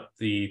changed, but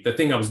the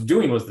thing I was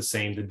doing was the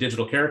same, the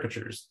digital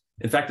caricatures.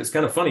 In fact, it's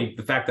kind of funny.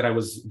 The fact that I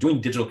was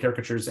doing digital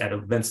caricatures at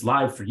events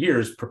live for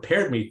years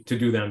prepared me to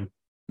do them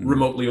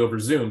remotely over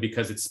Zoom,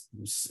 because it's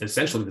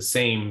essentially the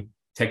same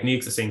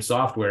techniques, the same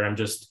software. I'm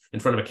just in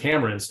front of a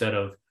camera instead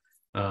of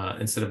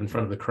in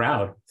front of the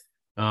crowd.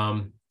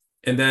 And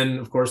then,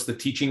 of course, the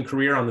teaching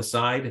career on the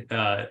side.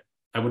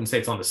 I wouldn't say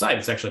it's on the side.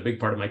 It's actually a big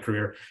part of my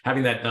career.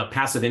 Having that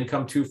passive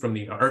income too from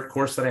the art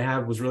course that I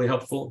have was really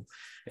helpful.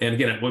 And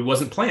again, it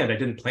wasn't planned. I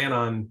didn't plan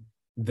on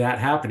that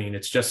happening.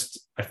 It's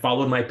just, I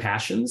followed my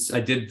passions. I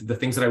did the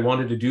things that I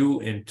wanted to do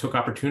and took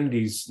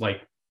opportunities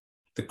like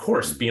the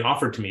course being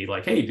offered to me,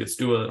 like, hey, let's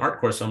do an art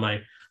course on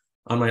my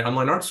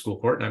online art school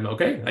court. And I'm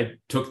okay. I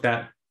took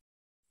that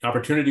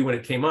opportunity when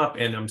it came up,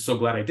 and I'm so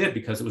glad I did,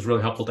 because it was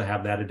really helpful to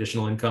have that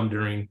additional income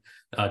during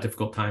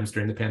difficult times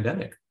during the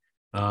pandemic.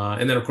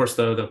 And then, of course,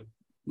 the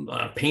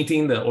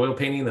painting, the oil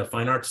painting, the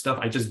fine art stuff,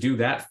 I just do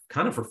that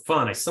kind of for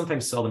fun. I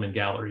sometimes sell them in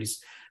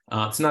galleries.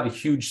 It's not a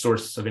huge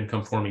source of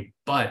income for me,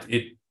 but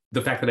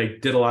the fact that I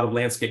did a lot of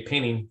landscape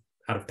painting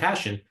out of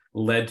passion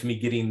led to me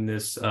getting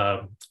this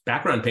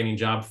background painting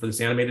job for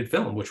this animated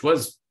film, which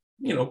was,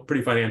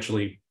 pretty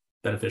financially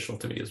beneficial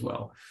to me as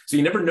well. So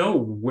you never know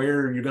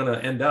where you're going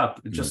to end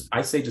up.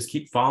 I say just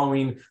keep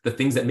following the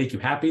things that make you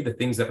happy, the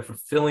things that are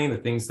fulfilling, the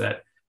things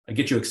that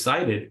get you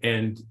excited,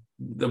 and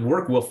the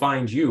work will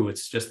find you.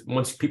 It's just,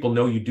 once people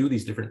know you do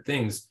these different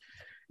things,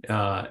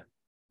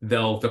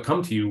 they'll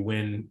come to you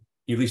when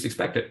you least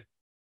expect it.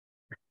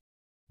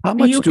 How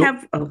much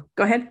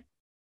go ahead.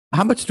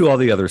 How much do all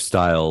the other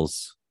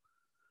styles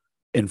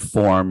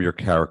inform your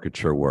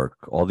caricature work?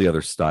 All the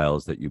other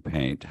styles that you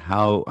paint,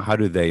 how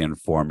do they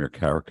inform your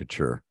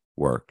caricature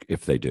work,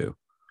 if they do?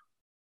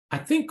 I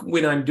think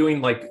when I'm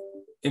doing, like,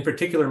 in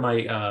particular,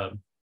 my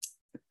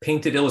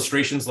painted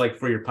illustrations, like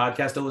for your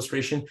podcast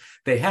illustration,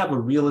 they have a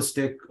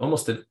realistic,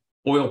 almost an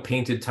oil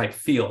painted type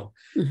feel.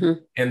 Mm-hmm.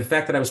 And the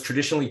fact that I was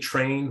traditionally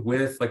trained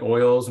with like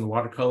oils and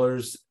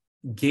watercolors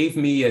gave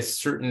me a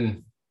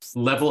certain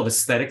level of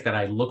aesthetic that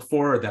I look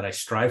for, or that I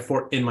strive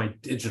for in my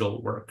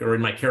digital work or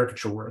in my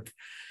caricature work.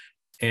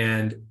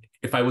 And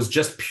if I was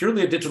just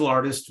purely a digital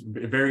artist,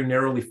 very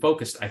narrowly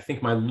focused, I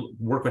think my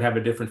work would have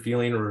a different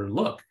feeling or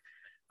look.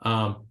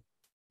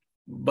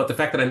 But the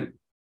fact that I'm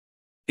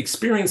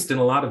experienced in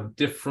a lot of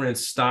different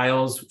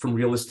styles, from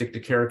realistic to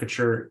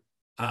caricature,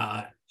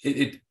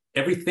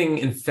 everything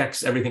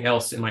infects everything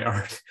else in my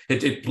art.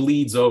 It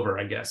bleeds over,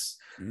 I guess.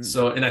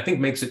 So, and I think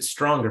makes it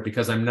stronger,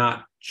 because I'm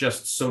not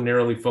just so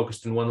narrowly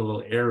focused in one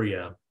little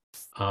area.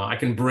 I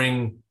can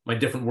bring my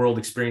different world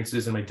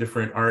experiences and my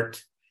different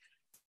art,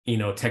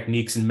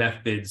 techniques and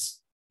methods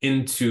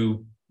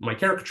into my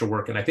caricature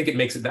work. And I think it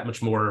makes it that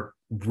much more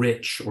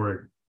rich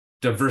or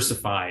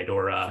diversified,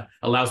 or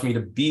allows me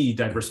to be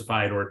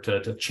diversified, or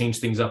to change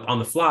things up on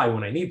the fly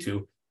when I need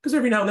to. Because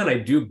every now and then I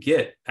do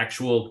get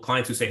actual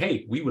clients who say,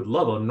 hey, we would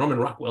love a Norman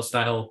Rockwell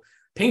style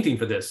painting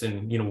for this.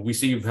 And, we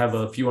see you have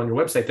a few on your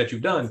website that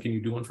you've done. Can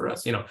you do one for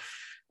us?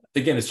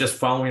 Again, it's just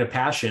following a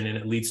passion, and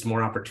it leads to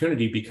more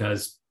opportunity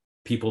because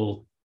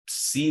people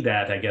see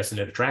that, I guess, and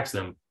it attracts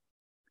them.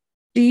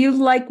 Do you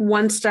like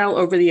one style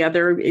over the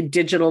other,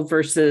 digital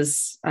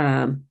versus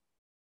pen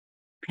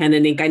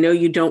and ink? I know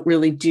you don't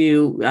really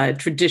do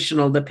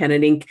the pen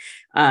and ink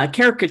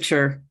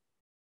caricature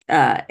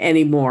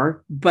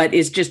anymore, but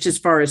is just as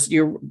far as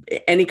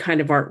any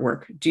kind of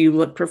artwork. Do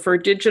you prefer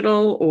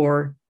digital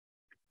or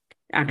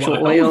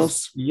actual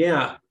oils?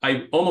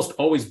 I almost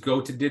always go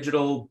to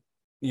digital,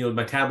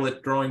 my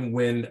tablet drawing,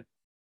 when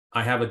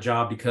I have a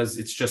job, because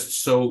it's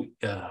just so,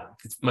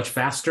 it's much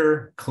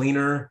faster,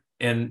 cleaner,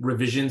 and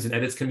revisions and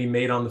edits can be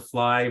made on the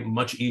fly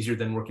much easier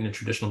than working in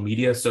traditional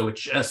media. So it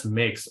just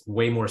makes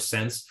way more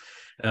sense.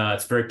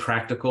 It's very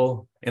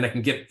practical, and I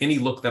can get any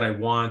look that I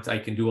want. I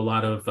can do a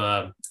lot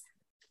of,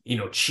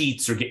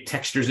 cheats, or get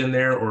textures in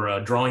there, or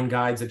drawing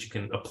guides that you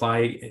can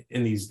apply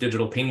in these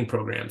digital painting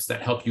programs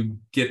that help you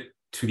get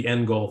to the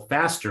end goal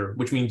faster,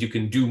 which means you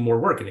can do more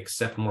work and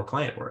accept more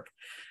client work.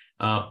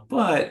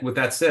 But with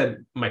that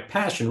said, my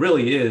passion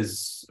really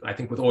is, I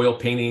think, with oil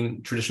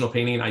painting, traditional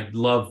painting, I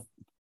love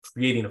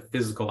creating a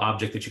physical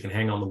object that you can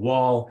hang on the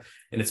wall,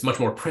 and it's much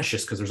more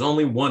precious because there's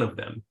only one of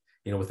them.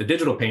 With the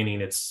digital painting,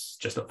 it's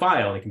just a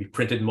file, and it can be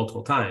printed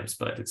multiple times,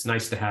 but it's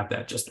nice to have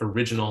that just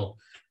original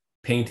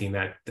painting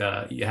that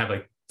you have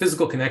a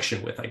physical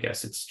connection with. I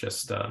guess it's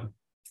just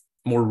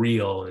more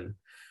real, and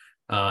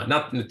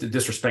not to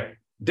disrespect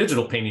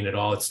digital painting at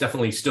all. It's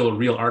definitely still a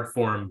real art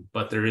form,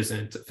 but there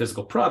isn't a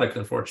physical product,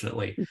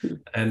 unfortunately. Mm-hmm.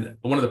 And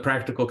one of the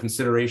practical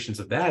considerations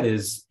of that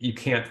is you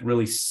can't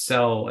really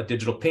sell a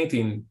digital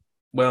painting.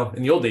 Well,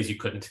 in the old days, you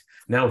couldn't.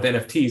 Now with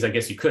NFTs, I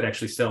guess you could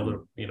actually sell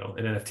an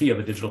NFT of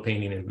a digital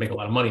painting and make a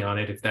lot of money on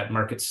it. If that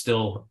market's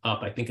still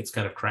up, I think it's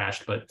kind of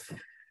crashed, but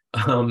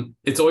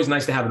it's always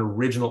nice to have an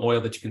original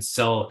oil that you can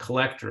sell a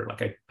collector.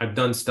 Like I've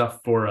done stuff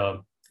for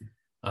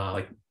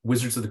like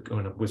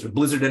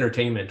Blizzard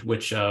Entertainment,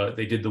 which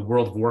they did the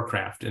World of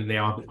Warcraft, and they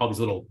have all these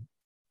little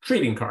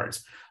trading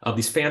cards of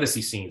these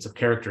fantasy scenes of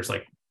characters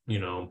like,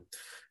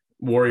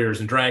 warriors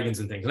and dragons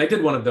and things. And I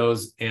did one of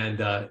those,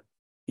 and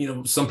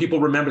some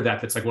people remember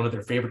that. That's like one of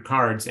their favorite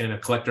cards. And a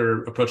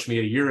collector approached me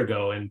a year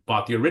ago and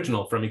bought the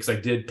original from me because I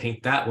did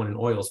paint that one in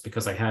oils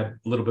because I had a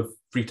little bit of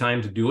free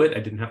time to do it. I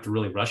didn't have to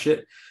really rush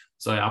it.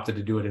 So I opted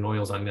to do it in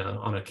oils on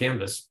a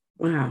canvas.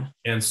 Wow.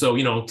 And so,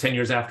 10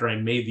 years after I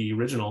made the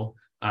original,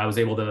 I was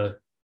able to,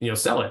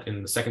 sell it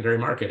in the secondary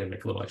market and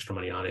make a little extra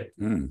money on it.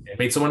 It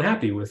made someone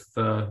happy with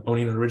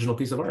owning an original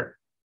piece of art.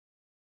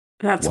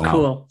 That's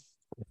cool.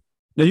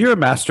 Now, you're a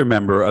master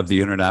member of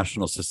the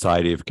International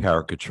Society of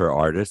Caricature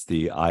Artists,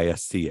 the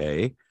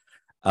ISCA,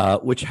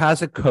 which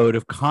has a code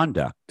of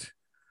conduct,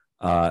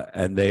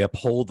 and they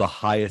uphold the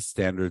highest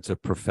standards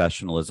of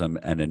professionalism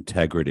and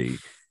integrity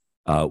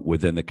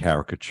within the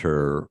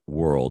caricature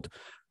world.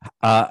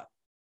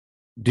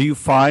 Do you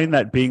find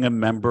that being a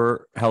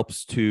member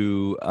helps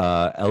to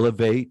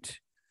elevate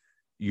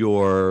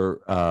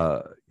your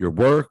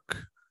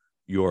work,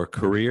 your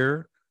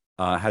career?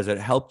 Has it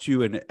helped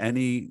you in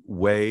any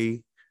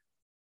way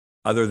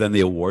other than the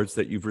awards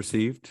that you've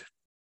received?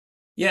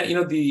 Yeah,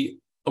 the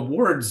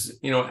awards,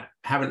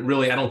 haven't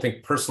really, I don't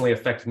think personally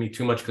affected me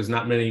too much because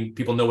not many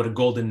people know what a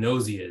golden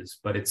nosy is,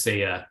 but it's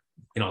I'll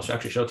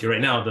actually show it to you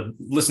right now. The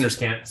listeners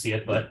can't see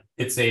it, but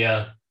it's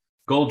a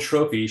gold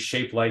trophy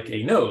shaped like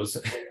a nose.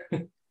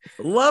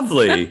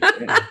 Lovely.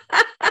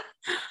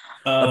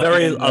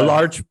 A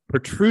large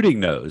protruding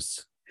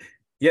nose.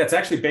 Yeah, it's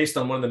actually based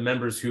on one of the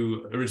members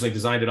who originally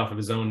designed it off of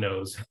his own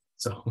nose.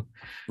 So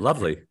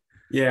lovely.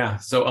 Yeah.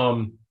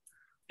 So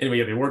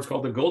anyway, the award's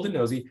called the Golden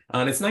Nosy.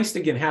 And it's nice to,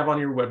 again, have on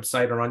your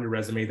website or on your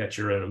resume that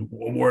you're an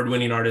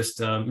award-winning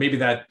artist. Maybe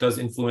that does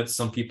influence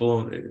some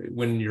people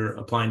when you're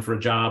applying for a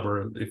job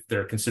or if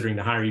they're considering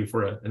to hire you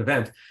for an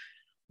event.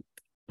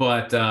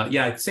 But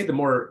I'd say the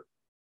more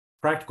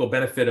practical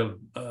benefit of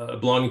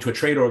belonging to a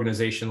trade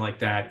organization like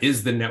that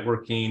is the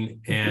networking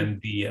and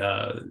the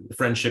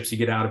friendships you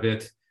get out of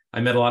it. I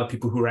met a lot of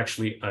people who were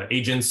actually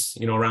agents,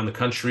 around the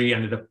country,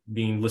 ended up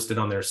being listed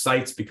on their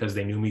sites because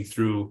they knew me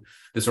through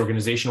this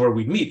organization where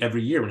we'd meet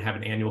every year and have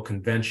an annual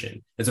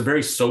convention. It's a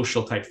very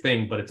social type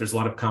thing, but if there's a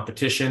lot of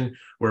competition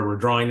where we're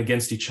drawing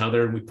against each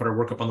other and we put our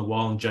work up on the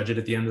wall and judge it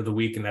at the end of the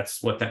week. And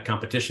that's what that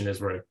competition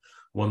is, where I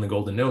won the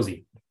Golden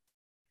Nosy.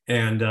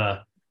 And,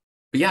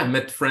 I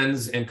met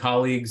friends and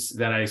colleagues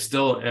that I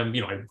still am,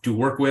 I do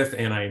work with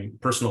and I'm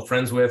personal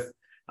friends with.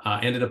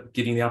 Ended up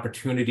getting the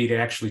opportunity to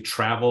actually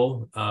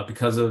travel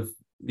because of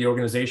the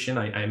organization.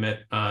 I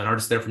met an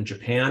artist there from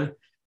Japan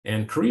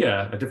and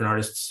Korea, different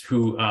artists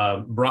who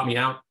brought me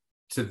out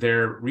to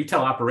their retail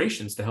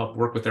operations to help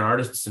work with their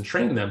artists and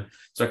train them.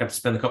 So I got to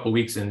spend a couple of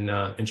weeks in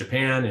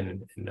Japan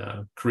and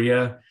in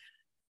Korea.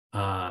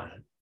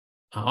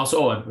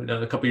 Also,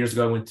 a couple of years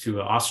ago, I went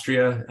to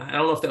Austria. I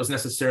don't know if that was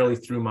necessarily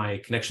through my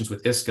connections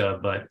with ISCA,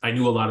 but I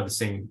knew a lot of the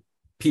same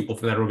people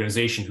from that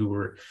organization who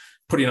were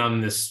putting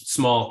on this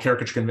small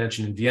caricature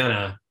convention in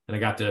Vienna, and I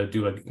got to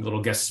do a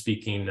little guest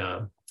speaking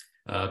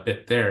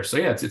bit there. So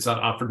it's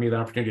offered me the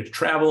opportunity to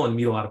travel and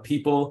meet a lot of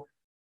people,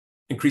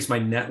 increase my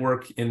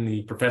network in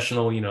the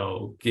professional,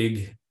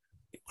 gig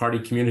party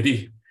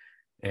community.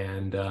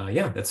 And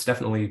that's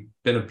definitely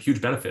been a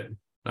huge benefit.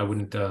 I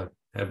wouldn't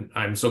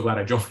I'm so glad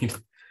I joined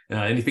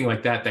anything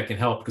like that can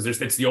help,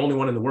 because it's the only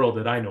one in the world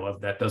that I know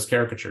of that does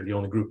caricature, the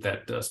only group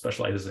that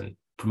specializes in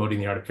promoting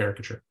the art of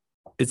caricature.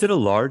 Is it a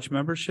large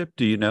membership?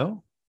 Do you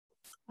know?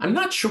 I'm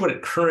not sure what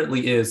it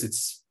currently is.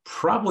 It's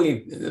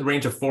probably in the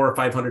range of 400 or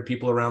 500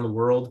 people around the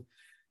world,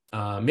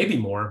 maybe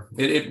more.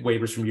 It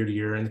wavers from year to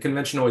year, and the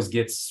convention always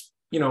gets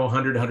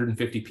 100,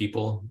 150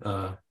 people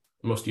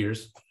most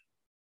years.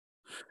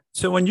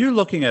 So when you're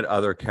looking at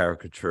other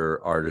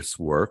caricature artists'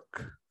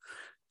 work,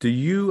 do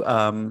you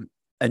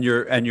and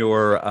you're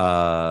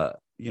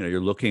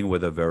looking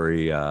with a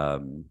very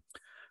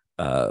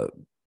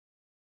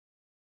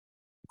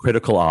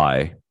critical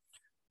eye.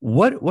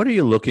 What are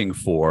you looking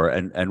for,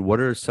 and what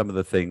are some of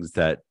the things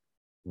that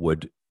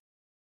would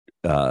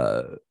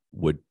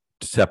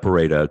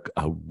separate a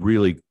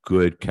really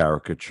good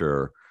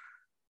caricature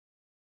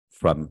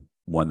from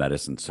one that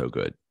isn't so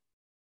good?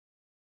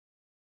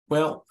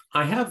 Well,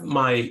 I have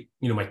my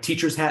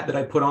teacher's hat that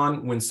I put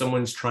on when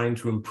someone's trying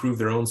to improve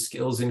their own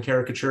skills in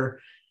caricature.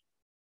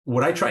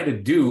 What I try to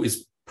do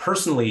is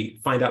personally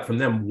find out from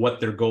them what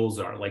their goals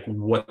are, like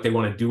what they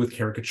want to do with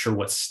caricature,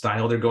 what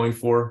style they're going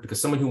for,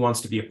 because someone who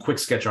wants to be a quick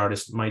sketch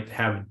artist might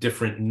have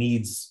different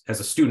needs as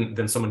a student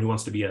than someone who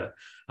wants to be a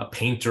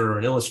painter or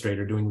an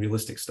illustrator doing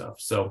realistic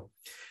stuff. So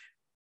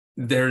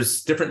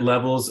there's different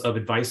levels of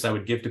advice I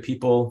would give to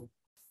people,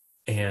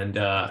 and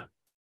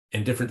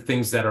different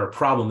things that are a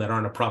problem that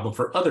aren't a problem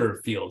for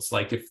other fields.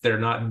 Like if they're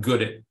not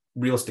good at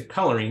realistic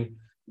coloring,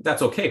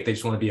 that's okay. If they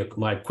just want to be a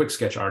live quick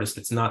sketch artist,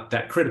 it's not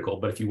that critical.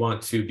 But if you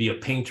want to be a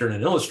painter and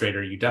an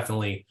illustrator,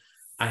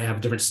 I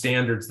have different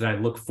standards that I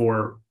look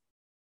for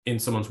in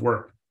someone's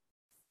work.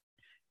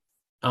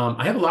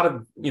 I have a lot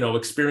of,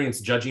 experience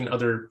judging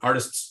other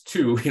artists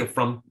too,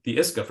 from the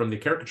ISCA, from the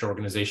caricature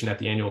organization at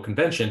the annual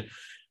convention,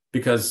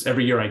 because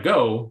every year I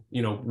go,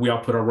 we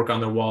all put our work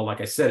on the wall, like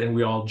I said, and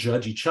we all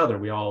judge each other.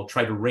 We all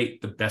try to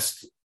rate the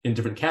best in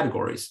different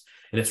categories.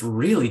 And it's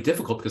really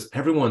difficult because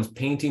everyone's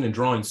painting and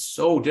drawing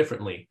so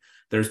differently.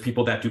 There's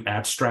people that do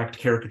abstract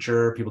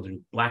caricature, people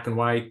do black and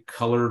white,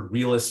 colored,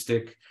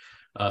 realistic.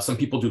 Some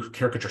people do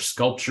caricature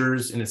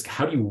sculptures, and it's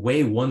how do you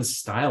weigh one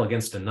style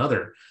against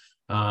another?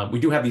 We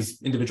do have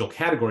these individual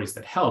categories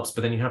that helps,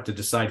 but then you have to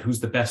decide who's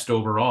the best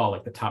overall,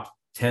 like the top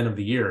 10 of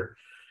the year.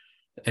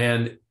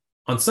 And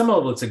on some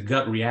level, it's a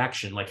gut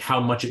reaction, like how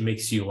much it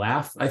makes you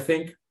laugh, I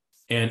think.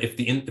 And if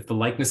the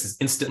likeness is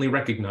instantly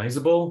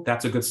recognizable,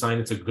 that's a good sign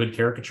it's a good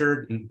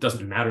caricature. It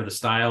doesn't matter the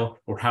style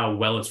or how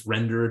well it's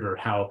rendered or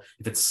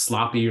if it's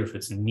sloppy or if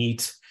it's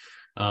neat.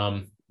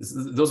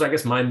 Those are, I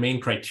guess, my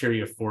main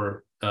criteria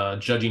for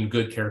judging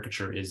good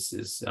caricature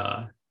is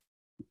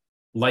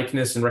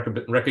likeness and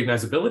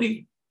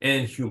recognizability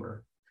and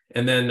humor.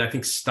 And then I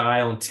think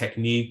style and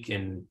technique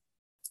and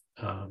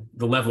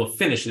the level of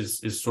finish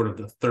is sort of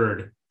the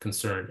third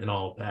concern in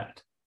all of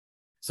that.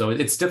 So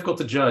it's difficult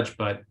to judge,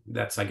 but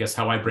that's, I guess,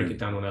 how I break it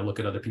down when I look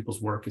at other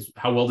people's work is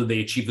how well did they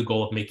achieve the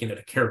goal of making it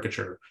a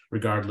caricature,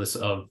 regardless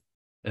of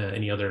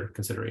any other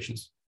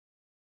considerations.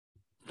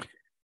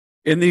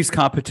 In these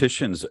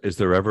competitions, is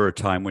there ever a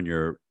time when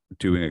you're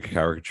doing a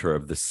caricature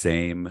of the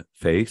same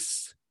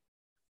face?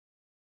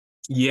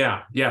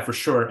 Yeah, for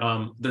sure.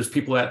 There's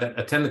people that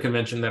attend the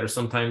convention that are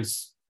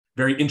sometimes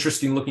very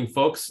interesting looking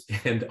folks,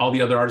 and all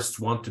the other artists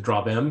want to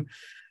draw them,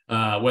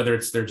 whether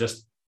they're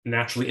just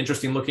naturally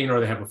interesting looking or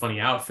they have a funny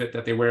outfit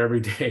that they wear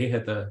every day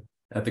at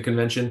the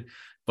convention.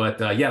 But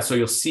so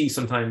you'll see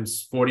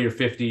sometimes 40 or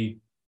 50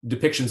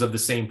 depictions of the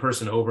same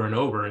person over and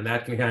over, and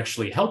that can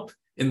actually help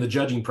in the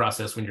judging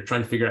process when you're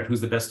trying to figure out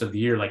who's the best of the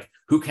year, like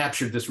who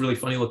captured this really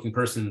funny looking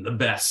person the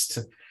best.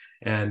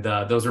 And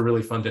those are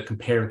really fun to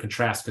compare and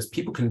contrast because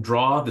people can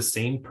draw the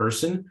same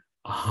person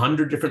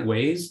 100 different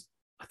ways,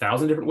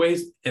 1,000 different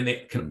ways, and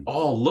they can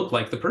all look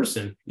like the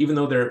person, even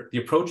though the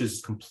approach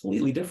is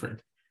completely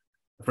different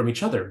from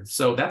each other.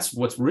 So that's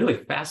what's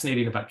really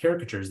fascinating about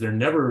caricatures. There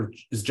never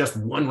is just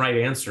one right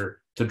answer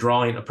to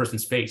drawing a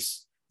person's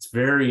face. It's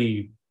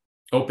very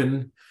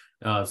open.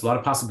 There's a lot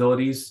of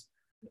possibilities.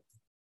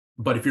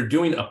 But if you're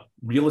doing a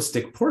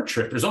realistic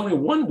portrait, there's only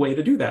one way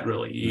to do that,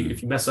 really.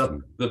 If you mess up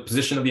the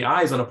position of the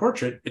eyes on a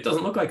portrait, it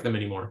doesn't look like them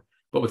anymore.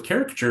 But with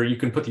caricature, you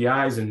can put the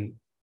eyes in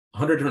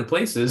 100 different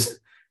places,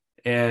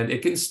 and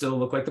it can still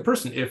look like the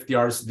person if the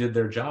artist did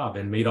their job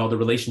and made all the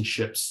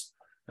relationships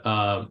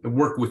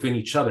work within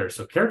each other.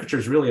 So caricature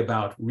is really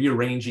about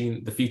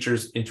rearranging the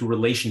features into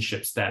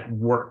relationships that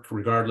work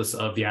regardless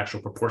of the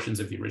actual proportions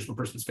of the original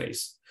person's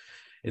face.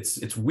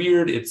 It's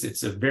weird.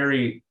 It's a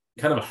very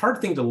kind of a hard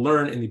thing to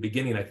learn in the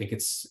beginning. I think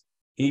it's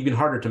even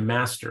harder to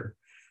master.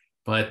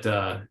 But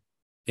there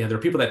are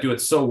people that do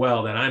it so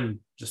well that I'm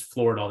just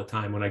floored all the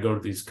time when I go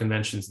to these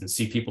conventions and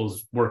see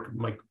people's work,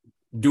 like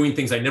doing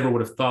things I never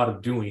would have thought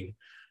of doing.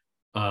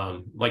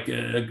 Like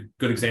a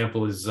good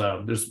example is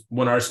there's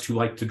one artist who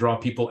liked to draw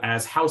people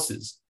as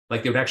houses.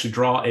 Like they would actually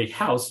draw a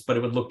house, but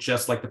it would look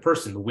just like the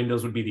person. The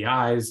windows would be the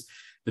eyes,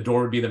 the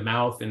door would be the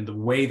mouth, and the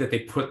way that they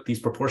put these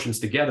proportions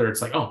together,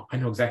 it's like, oh, I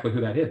know exactly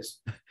who that is.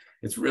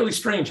 It's really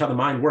strange how the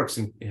mind works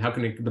and how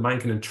the mind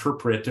can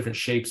interpret different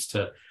shapes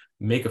to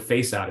make a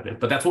face out of it.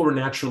 But that's what we're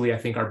naturally, I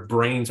think our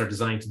brains are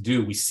designed to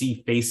do. We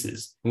see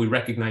faces and we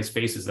recognize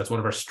faces. That's one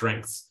of our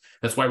strengths.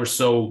 That's why we're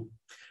so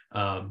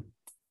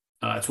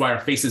it's why our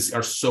faces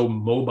are so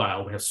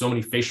mobile. We have so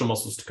many facial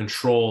muscles to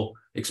control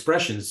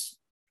expressions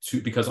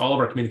because all of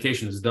our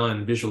communication is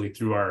done visually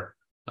through our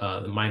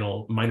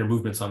minor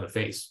movements on the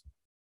face.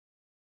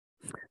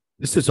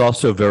 This is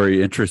also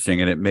very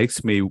interesting, and it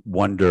makes me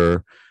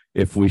wonder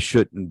if we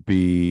shouldn't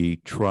be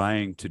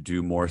trying to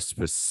do more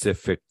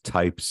specific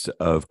types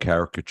of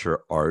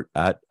caricature art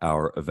at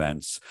our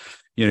events.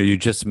 You know, you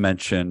just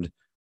mentioned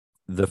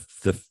the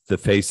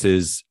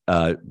faces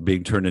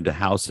being turned into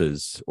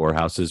houses or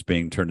houses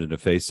being turned into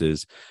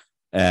faces.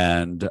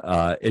 And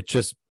it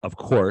just, of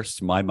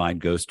course, my mind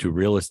goes to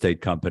real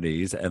estate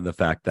companies and the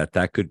fact that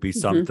that could be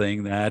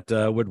something that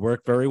would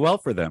work very well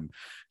for them.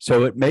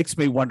 So it makes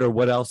me wonder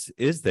what else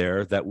is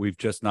there that we've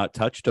just not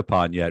touched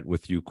upon yet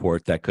with you,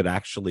 Court, that could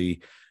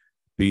actually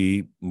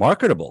be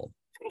marketable.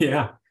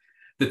 Yeah.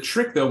 The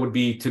trick, though, would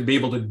be to be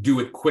able to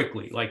do it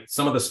quickly. Like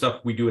some of the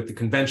stuff we do at the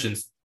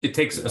conventions, it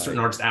takes a certain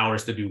artist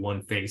hours to do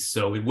one face.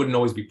 So it wouldn't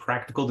always be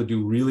practical to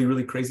do really,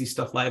 really crazy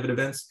stuff live at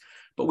events.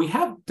 But we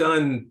have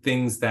done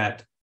things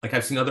that, like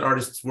I've seen other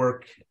artists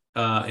work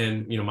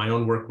and, you know, my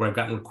own work where I've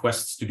gotten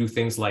requests to do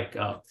things like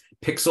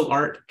pixel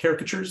art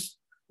caricatures,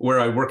 where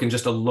I work in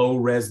just a low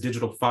res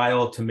digital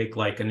file to make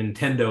like a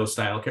Nintendo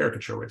style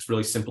caricature where it's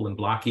really simple and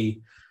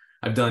blocky.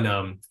 I've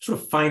done sort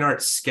of fine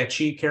art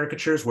sketchy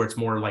caricatures where it's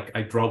more like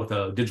I draw with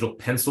a digital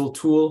pencil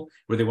tool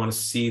where they want to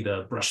see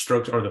the brush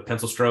strokes or the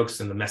pencil strokes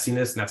and the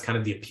messiness. And that's kind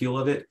of the appeal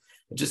of it.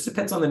 It just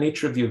depends on the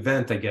nature of the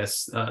event, I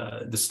guess.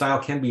 The style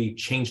can be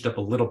changed up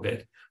a little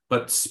bit,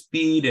 but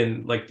speed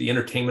and like the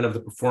entertainment of the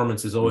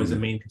performance is always a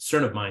main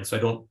concern of mine.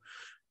 So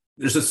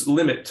there's this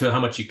limit to how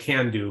much you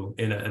can do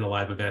in a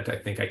live event. I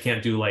think I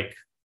can't do like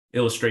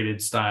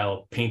illustrated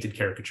style painted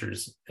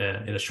caricatures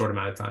in a short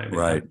amount of time.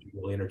 Right. It's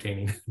really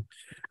entertaining.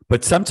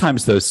 But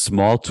sometimes those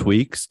small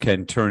tweaks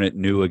can turn it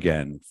new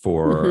again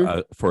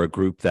for a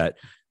group that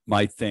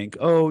might think,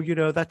 oh,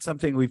 that's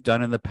something we've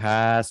done in the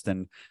past,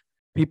 and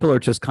people are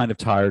just kind of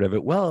tired of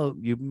it. Well,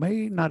 you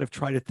may not have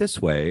tried it this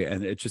way,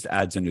 and it just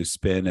adds a new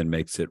spin and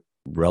makes it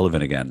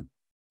relevant again.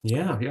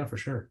 Yeah, for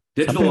sure.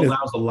 Digital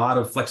allows a lot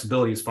of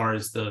flexibility as far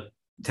as the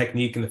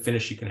technique and the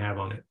finish you can have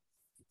on it.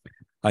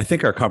 I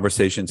think our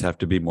conversations have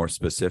to be more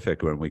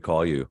specific when we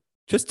call you,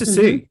 just to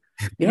see.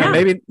 Yeah.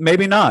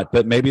 Maybe not,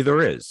 but maybe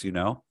there is,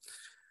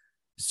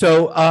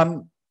 So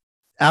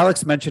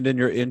Alex mentioned in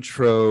your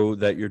intro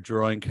that you're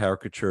drawing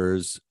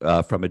caricatures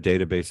from a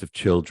database of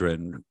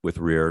children with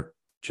rare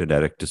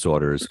genetic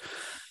disorders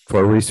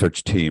for a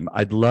research team.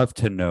 I'd love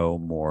to know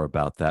more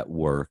about that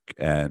work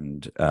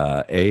and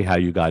A, how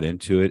you got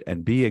into it,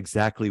 and B,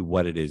 exactly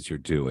what it is you're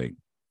doing.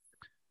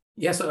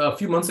 Yes, a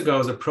few months ago, I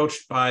was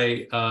approached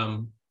by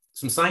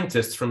some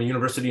scientists from a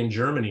university in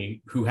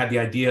Germany who had the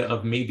idea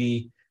of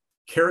maybe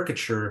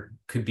caricature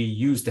could be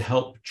used to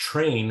help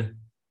train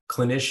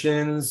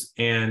clinicians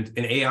and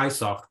an AI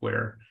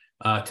software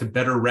to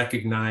better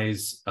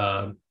recognize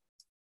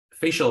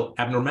facial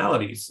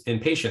abnormalities in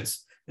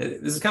patients.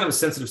 This is kind of a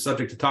sensitive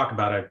subject to talk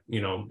about.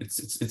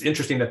 It's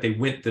interesting that they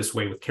went this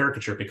way with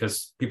caricature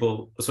because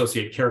people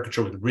associate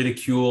caricature with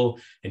ridicule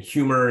and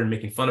humor and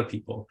making fun of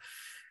people.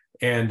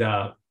 And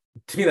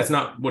to me, that's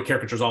not what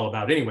caricature is all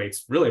about anyway.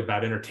 It's really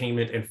about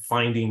entertainment and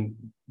finding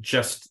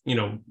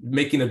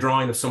making a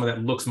drawing of someone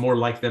that looks more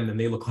like them than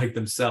they look like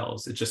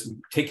themselves. It's just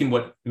taking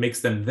what makes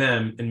them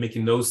them and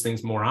making those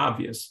things more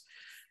obvious.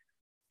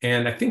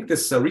 And I think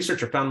this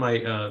researcher found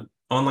my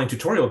online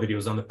tutorial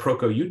videos on the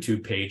Proco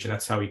YouTube page, and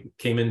that's how he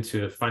came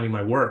into finding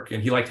my work.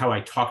 And he liked how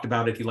I talked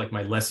about it. He liked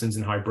my lessons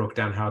and how I broke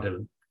down how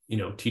to,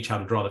 teach how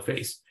to draw the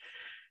face.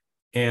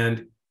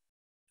 And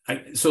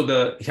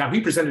how he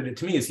presented it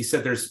to me is he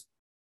said there's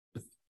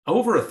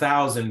over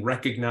 1,000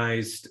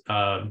 recognized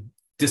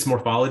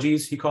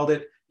dysmorphologies, he called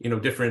it,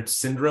 different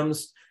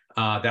syndromes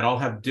that all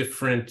have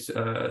different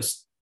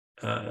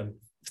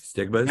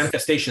stigmas,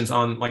 manifestations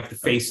on like the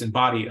face and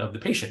body of the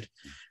patient.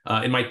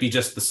 It might be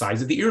just the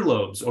size of the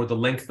earlobes or the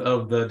length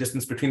of the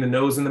distance between the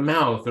nose and the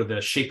mouth or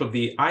the shape of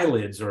the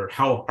eyelids or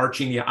how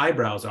arching the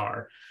eyebrows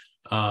are.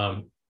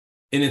 And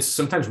it's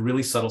sometimes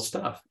really subtle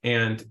stuff.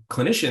 And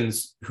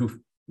clinicians who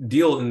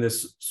deal in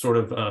this sort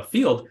of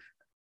field,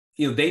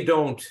 they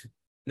don't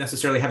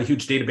necessarily have a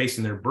huge database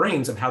in their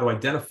brains of how to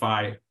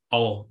identify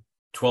all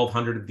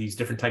 1,200 of these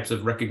different types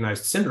of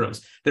recognized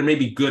syndromes. They may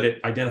be good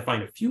at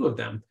identifying a few of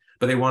them,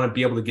 but they want to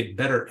be able to get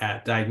better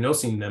at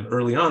diagnosing them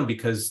early on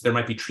because there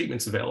might be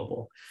treatments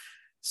available.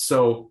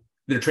 So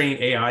they're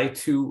training AI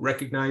to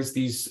recognize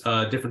these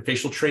different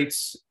facial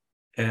traits,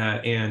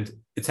 and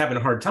it's having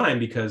a hard time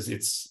because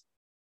it's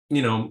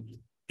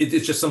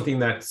just something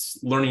that's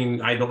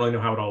learning. I don't really know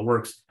how it all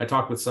works. I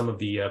talked with some of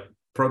the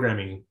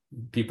programming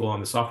people on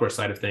the software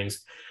side of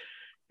things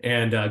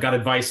and got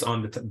advice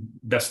on the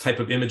best type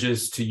of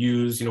images to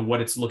use, what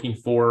it's looking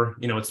for.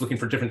 It's looking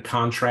for different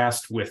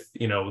contrast with,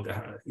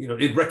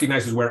 it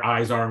recognizes where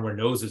eyes are and where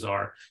noses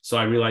are. So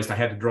I realized I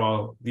had to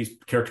draw these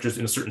caricatures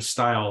in a certain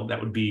style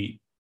that would be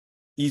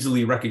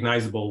easily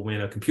recognizable when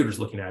a computer's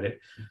looking at it.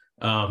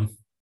 I'm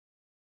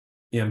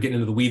getting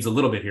into the weeds a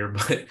little bit here,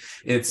 but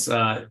it's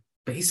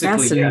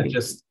basically,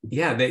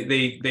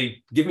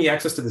 they give me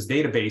access to this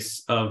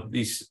database of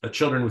these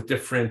children with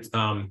different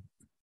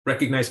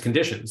recognized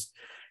conditions.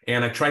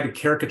 And I try to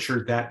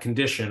caricature that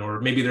condition,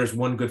 or maybe there's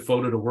one good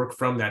photo to work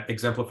from that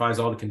exemplifies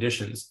all the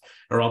conditions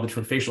or all the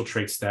different facial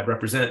traits that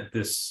represent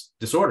this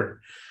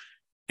disorder.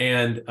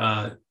 And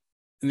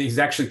he's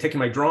actually taking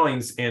my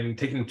drawings and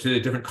taking them to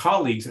different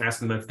colleagues and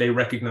asking them if they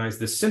recognize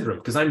this syndrome,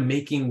 because I'm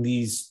making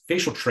these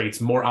facial traits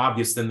more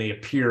obvious than they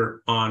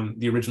appear on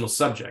the original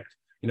subject.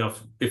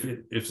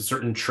 If a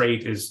certain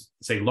trait is,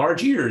 say,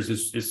 large ears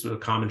is a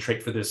common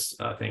trait for this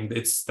thing,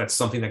 that's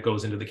something that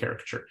goes into the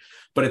caricature.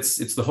 But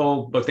it's the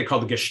whole, what they call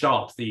the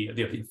gestalt, the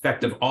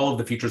effect of all of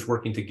the features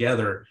working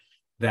together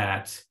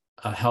that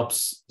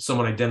helps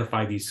someone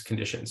identify these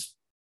conditions.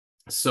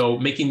 So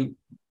making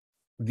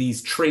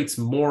these traits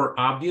more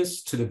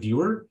obvious to the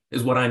viewer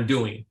is what I'm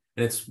doing.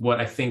 And it's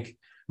what I think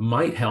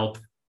might help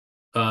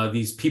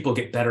these people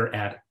get better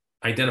at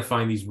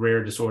identifying these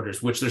rare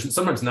disorders, which there's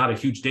sometimes not a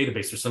huge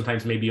database. There's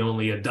sometimes maybe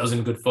only a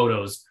dozen good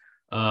photos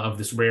of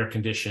this rare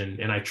condition.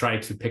 And I try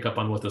to pick up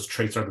on what those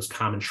traits are, those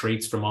common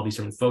traits from all these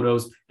different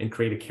photos, and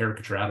create a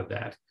caricature out of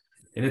that.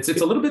 And it's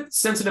a little bit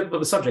sensitive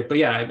of a subject, but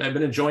yeah, I've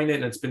been enjoying it,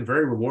 and it's been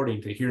very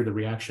rewarding to hear the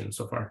reaction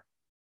so far.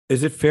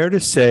 Is it fair to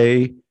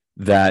say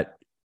that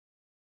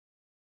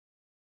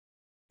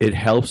it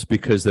helps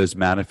because those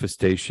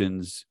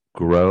manifestations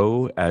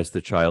grow as the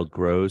child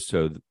grows?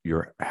 So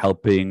you're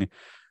helping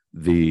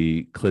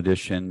the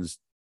clinicians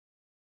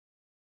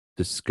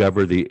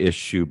discover the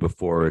issue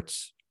before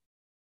it's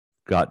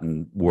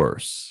gotten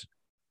worse?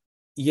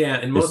 Yeah,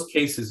 in most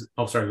cases.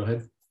 Oh, sorry. Go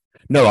ahead.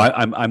 No,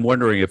 I'm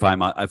wondering if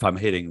I'm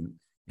hitting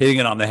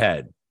it on the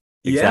head.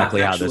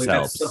 exactly how actually, this that's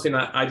helps. something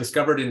I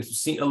discovered and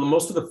seen.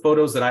 Most of the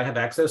photos that I have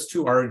access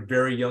to are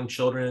very young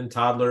children,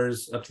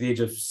 toddlers up to the age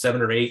of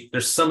 7 or 8.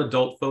 There's some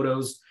adult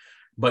photos,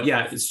 but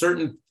yeah,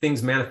 certain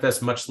things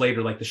manifest much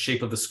later, like the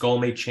shape of the skull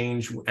may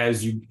change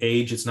as you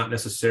age. It's not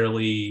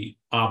necessarily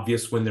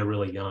obvious when they're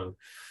really young.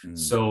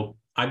 So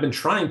I've been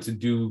trying to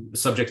do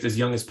subjects as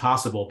young as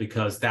possible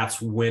because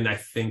that's when I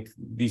think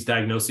these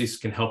diagnoses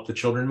can help the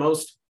children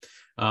most.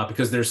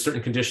 Because there's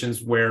certain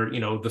conditions where,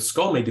 the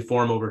skull may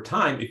deform over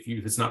time if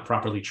it's not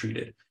properly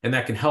treated. And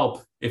that can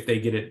help if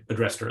they get it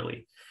addressed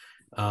early.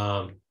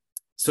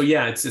 So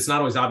yeah, it's not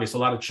always obvious. A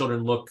lot of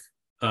children look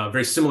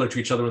very similar to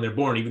each other when they're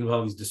born, even with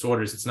all these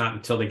disorders. It's not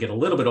until they get a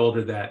little bit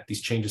older that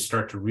these changes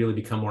start to really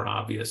become more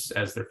obvious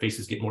as their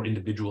faces get more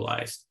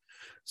individualized.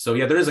 So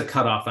yeah, there is a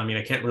cutoff. I mean,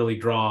 I can't really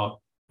draw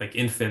like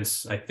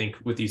infants, I think,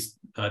 with these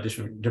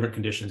different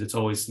conditions. It's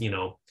always,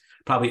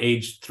 probably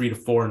age 3 to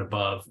 4 and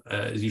above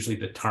is usually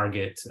the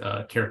target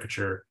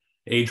caricature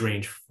age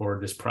range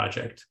for this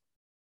project.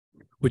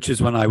 Which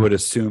is when I would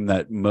assume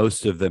that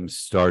most of them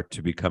start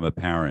to become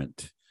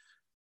apparent.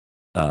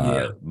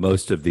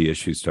 Most of the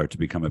issues start to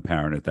become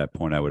apparent at that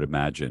point, I would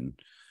imagine.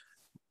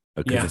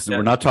 Because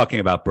we're not talking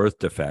about birth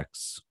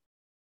defects,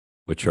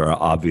 which are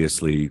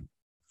obviously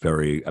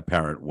very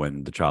apparent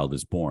when the child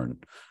is born.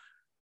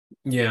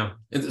 Yeah,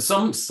 and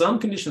some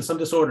conditions, some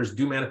disorders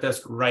do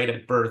manifest right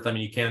at birth. I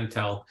mean, you can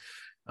tell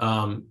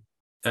that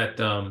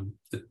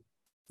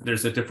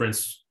there's a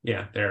difference.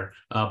 Yeah, there.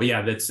 But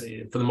yeah, that's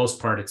for the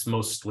most part, it's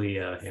mostly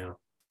it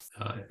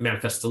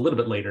manifests a little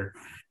bit later.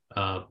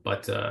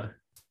 Yeah,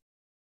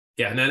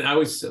 and then I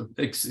always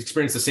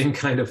experience the same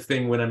kind of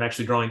thing when I'm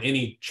actually drawing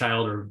any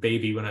child or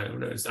baby.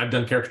 I've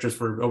done caricatures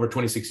for over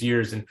 26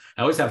 years, and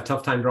I always have a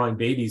tough time drawing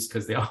babies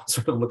because they all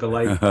sort of look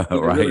alike. Right.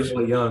 Really,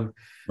 really young.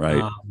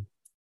 Right.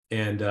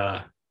 And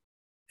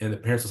the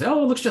parents will say,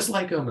 "Oh, it looks just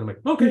like him." And I'm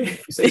like, "Okay,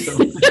 if you say so."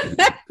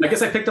 I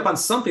guess I picked up on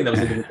something that was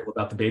individual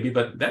about the baby,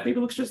 but that baby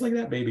looks just like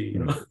that baby,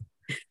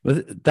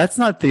 But that's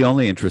not the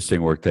only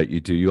interesting work that you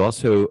do. You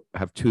also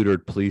have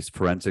tutored police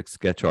forensic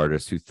sketch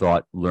artists who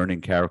thought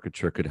learning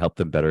caricature could help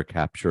them better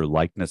capture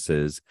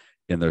likenesses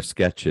in their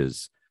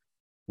sketches.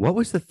 What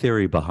was the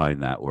theory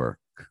behind that work?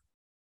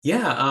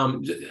 Yeah,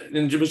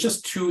 and it was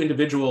just two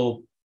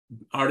individual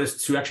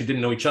artists who actually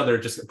didn't know each other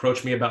just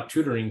approached me about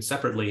tutoring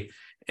separately.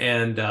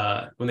 And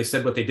when they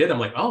said what they did, I'm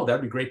like, "Oh,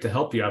 that'd be great to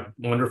help you. I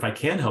wonder if I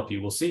can help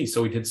you. We'll see."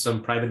 So we did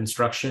some private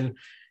instruction.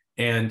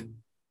 And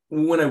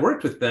when I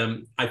worked with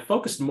them, I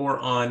focused more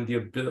on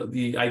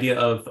the idea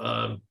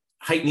of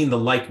heightening the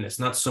likeness,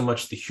 not so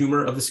much the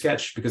humor of the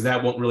sketch, because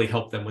that won't really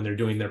help them when they're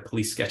doing their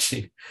police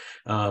sketching.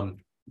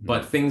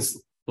 But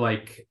things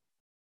like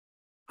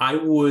I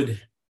would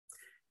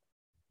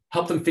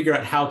help them figure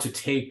out how to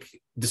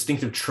take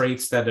distinctive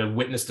traits that a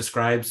witness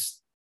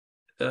describes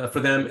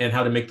for them and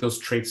how to make those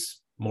traits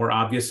more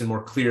obvious and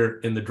more clear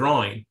in the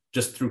drawing,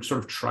 just through sort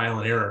of trial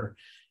and error.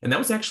 And that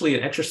was actually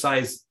an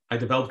exercise I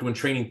developed when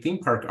training theme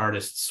park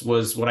artists,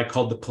 was what I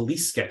called the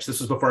police sketch. This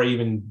was before I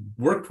even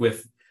worked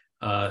with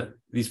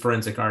these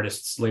forensic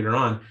artists later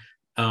on,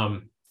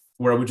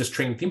 where I would just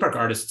train theme park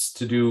artists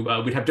to do,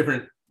 we had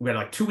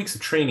like 2 weeks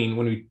of training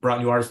when we brought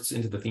new artists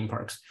into the theme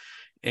parks.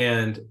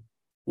 And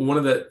one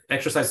of the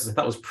exercises I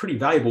thought was pretty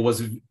valuable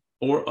was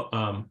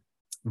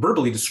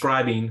verbally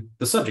describing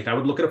the subject. I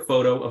would look at a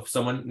photo of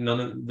someone, none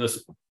of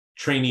the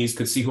trainees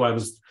could see who I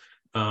was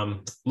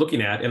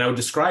looking at, and I would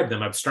describe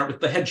them. I would start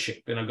with the head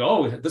shape, and I'd go,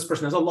 "Oh, this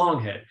person has a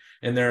long head,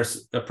 and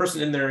there's a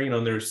person in there,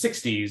 in their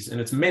 60s, and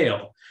it's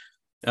male,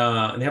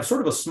 and they have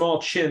sort of a small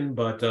chin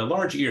but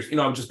large ears."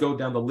 I would just go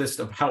down the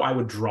list of how I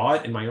would draw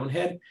it in my own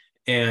head,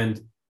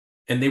 and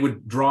they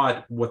would draw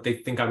it what they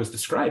think I was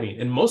describing,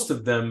 and most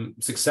of them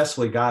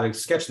successfully got a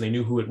sketch, and they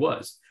knew who it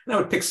was. And I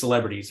would pick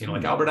celebrities,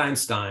 like Albert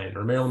Einstein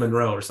or Marilyn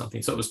Monroe or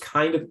something, so it was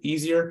kind of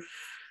easier.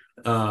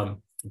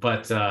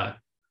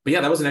 But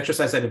yeah, that was an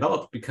exercise I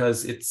developed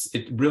because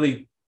it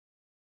really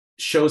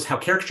shows how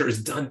caricature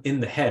is done in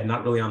the head,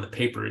 not really on the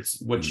paper.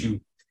 It's what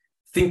you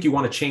think you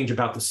want to change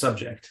about the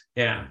subject.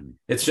 Yeah,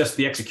 it's just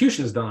the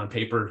execution is done on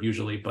paper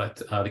usually, but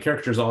the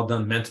caricature is all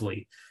done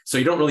mentally. So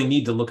you don't really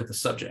need to look at the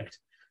subject.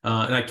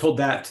 And I told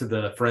that to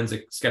the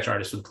forensic sketch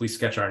artists, or the police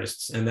sketch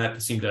artists, and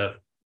that seemed to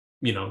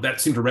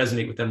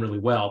resonate with them really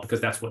well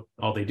because that's what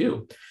all they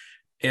do.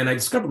 And I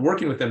discovered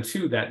working with them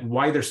too, that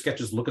why their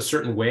sketches look a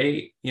certain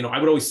way. I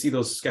would always see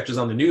those sketches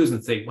on the news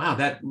and say, "Wow,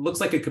 that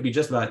looks like it could be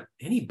just about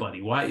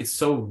anybody. Why it's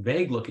so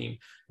vague looking?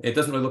 It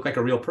doesn't really look like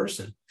a real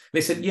person." And they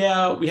said,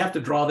 "Yeah, we have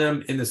to draw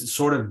them in this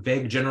sort of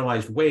vague,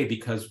 generalized way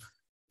because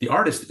the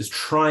artist is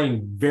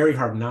trying very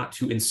hard not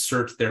to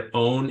insert their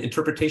own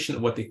interpretation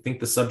of what they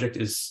think the subject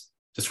is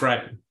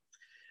describing.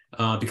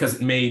 Because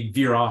it may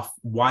veer off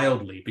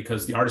wildly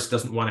because the artist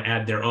doesn't want to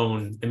add their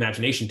own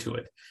imagination to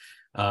it.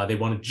 They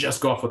want to just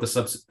go off what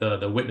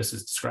the witness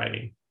is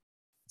describing."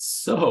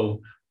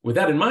 So with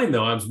that in mind,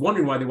 though, I was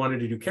wondering why they wanted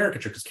to do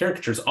caricature, because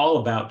caricature is all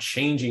about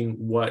changing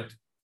what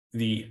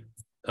the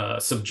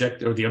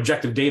subject or the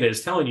objective data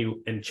is telling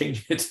you and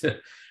changing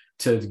it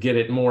to get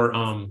it more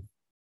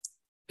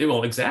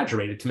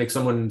exaggerated to make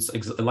someone's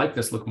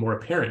likeness look more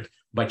apparent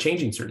by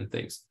changing certain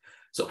things.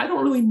 So I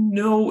don't really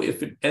know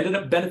if it ended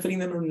up benefiting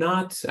them or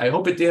not. I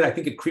hope it did. I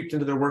think it creeped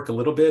into their work a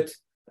little bit,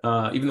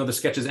 even though the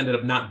sketches ended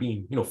up not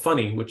being,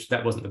 funny, which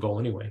that wasn't the goal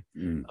anyway.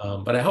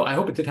 But I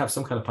hope it did have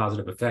some kind of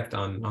positive effect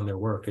on their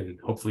work, and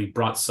hopefully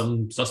brought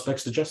some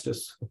suspects to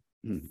justice.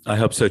 I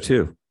hope so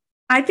too.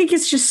 I think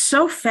it's just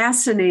so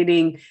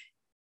fascinating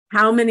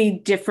how many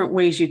different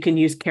ways you can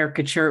use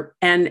caricature.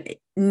 And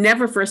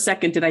never for a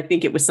second did I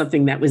think it was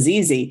something that was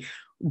easy,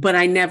 but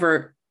I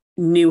never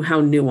knew how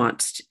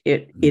nuanced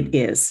it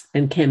is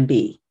and can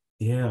be.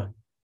 Yeah.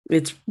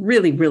 It's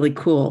really, really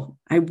cool.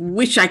 I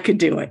wish I could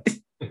do it.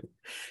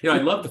 I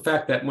love the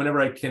fact that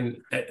whenever I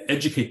can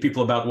educate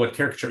people about what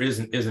caricature is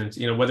and isn't,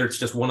 whether it's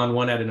just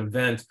one-on-one at an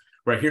event,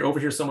 where I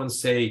overhear someone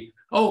say,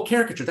 "Oh,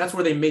 caricature, that's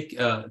where they make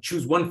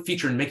choose one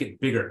feature and make it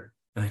bigger."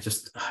 And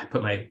it's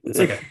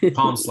like a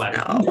palm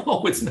slap.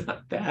 No, it's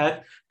not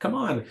that. Come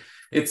on.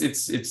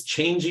 It's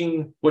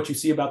changing what you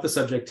see about the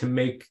subject to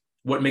make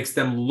what makes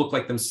them look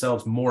like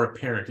themselves more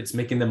apparent. It's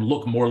making them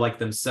look more like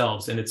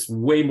themselves. And it's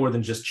way more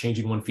than just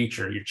changing one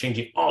feature. You're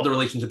changing all the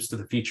relationships to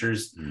the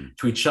features,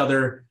 to each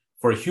other,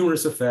 for a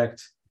humorous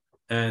effect,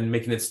 and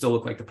making it still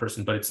look like the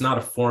person. But it's not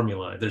a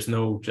formula. There's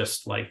no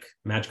just like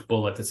magic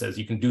bullet that says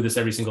you can do this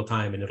every single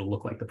time and it'll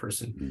look like the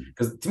person.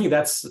 Because to me,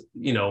 that's,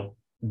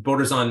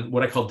 borders on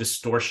what I call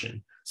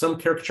distortion. Some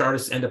caricature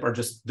artists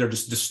they're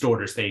just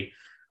distorters. They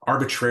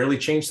arbitrarily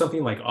change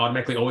something, like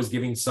automatically always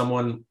giving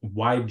someone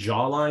wide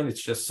jawline.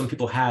 It's just some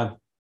people have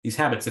these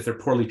habits. If they're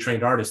poorly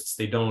trained artists,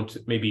 they don't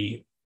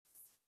maybe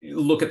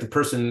look at the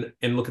person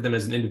and look at them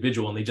as an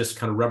individual, and they just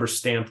kind of rubber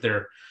stamp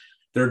their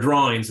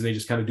drawings, and they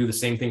just kind of do the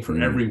same thing for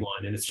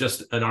everyone. And it's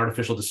just an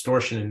artificial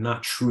distortion and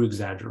not true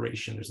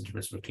exaggeration. There's a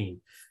difference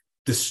between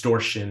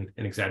distortion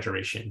and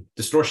exaggeration.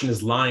 Distortion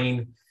is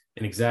lying,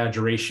 and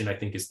exaggeration, I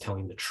think, is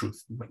telling the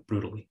truth, like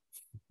brutally.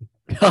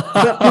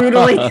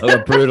 Brutally.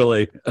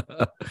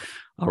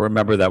 I'll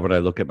remember that when I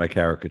look at my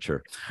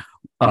caricature.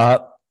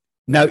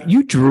 Now,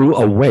 you drew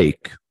a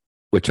wake,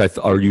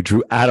 or you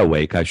drew at a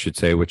wake, I should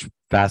say, which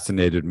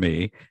fascinated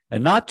me.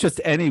 And not just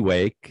any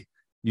wake.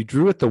 You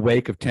drew at the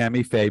wake of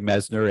Tammy Faye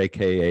Mesner,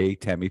 a.k.a.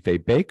 Tammy Faye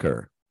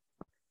Baker.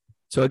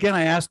 So again,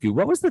 I ask you,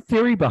 what was the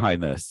theory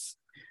behind this?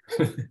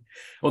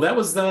 Well, that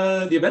was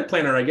the event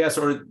planner, I guess.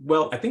 I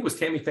think it was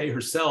Tammy Faye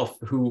herself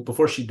who,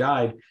 before she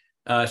died,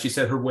 she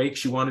said her wake,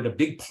 she wanted a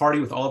big party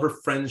with all of her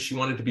friends. She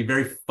wanted it to be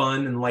very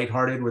fun and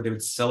lighthearted, where they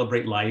would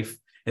celebrate life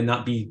and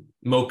not be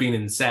moping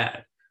and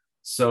sad.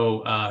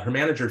 So her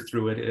manager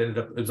threw it.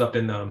 It was up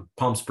in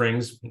Palm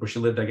Springs, where she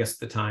lived, I guess, at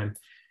the time.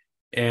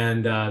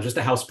 And just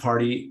a house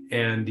party.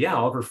 And yeah,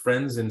 all of her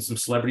friends and some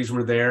celebrities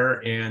were there.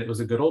 And it was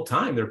a good old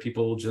time. There were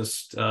people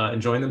just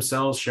enjoying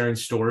themselves, sharing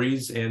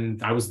stories.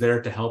 And I was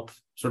there to help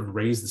sort of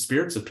raise the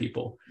spirits of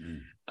people.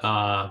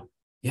 There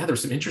were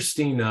some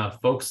interesting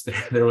folks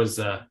there. There was,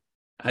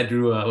 I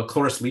drew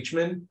Cloris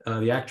Leachman,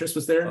 the actress,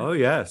 was there. Oh,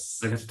 yes.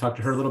 I got to talk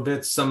to her a little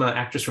bit. Some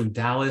actress from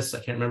Dallas.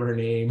 I can't remember her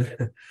name.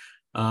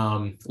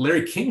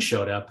 Larry King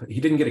showed up. He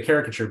didn't get a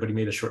caricature, but he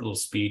made a short little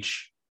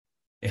speech.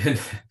 And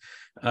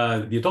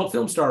the adult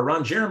film star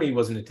Ron Jeremy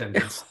was in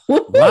attendance.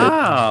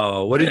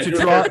 Wow. What did you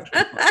draw?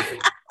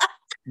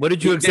 What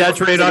did you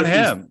exaggerate on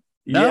him?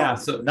 No, yeah,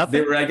 so nothing.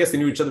 They were, I guess they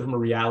knew each other from a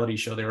reality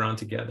show they were on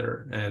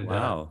together. And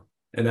wow.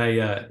 And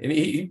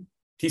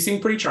he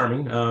seemed pretty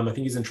charming. I think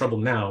he's in trouble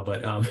now,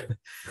 but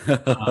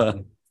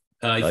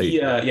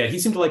he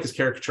seemed to like his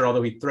caricature,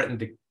 although he threatened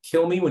to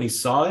kill me when he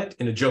saw it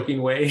in a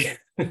joking way.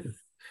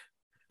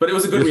 But it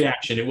was a good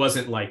reaction. It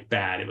wasn't like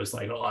bad. It was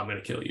like, "Oh, I'm going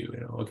to kill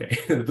you." Okay.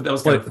 But that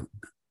was kind of.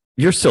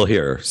 You're still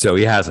here, so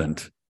he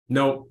hasn't.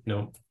 No.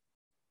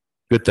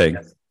 Good thing.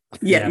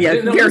 Yeah,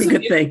 very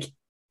good thing.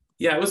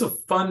 Yeah, it was a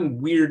fun,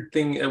 weird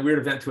thing, a weird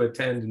event to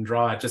attend and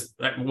draw. Just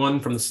one,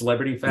 from the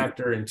celebrity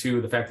factor, and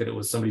two, the fact that it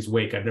was somebody's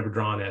wake. I've never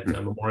drawn at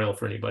a memorial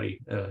for anybody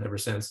ever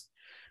since.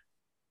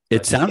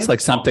 It sounds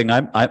like something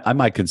I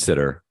might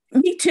consider.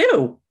 Me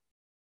too.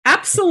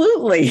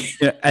 Absolutely.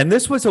 Yeah, and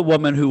this was a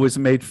woman who was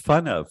made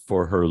fun of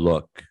for her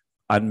look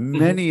on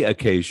many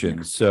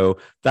occasions. So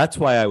that's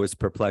why I was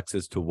perplexed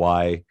as to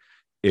why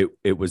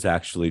it was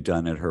actually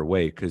done at her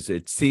wake, because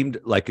it seemed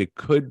like it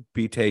could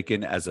be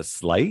taken as a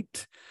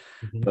slight,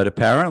 but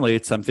apparently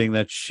it's something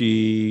that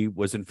she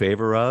was in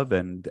favor of,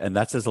 and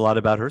that says a lot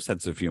about her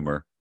sense of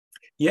humor.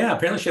 Yeah,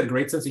 apparently she had a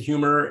great sense of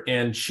humor,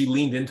 and she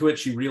leaned into it.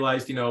 She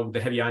realized,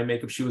 the heavy eye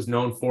makeup she was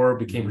known for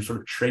became her sort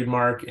of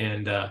trademark.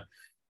 And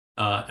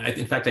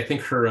in fact, I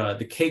think her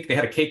the cake, they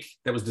had a cake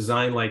that was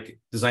designed like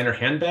designer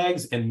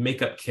handbags and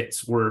makeup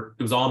kits. It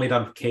was all made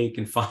out of cake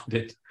and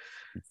fondant.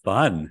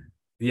 Fun.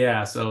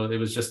 Yeah, so it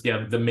was just,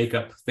 the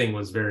makeup thing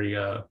was very,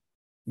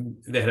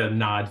 they had a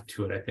nod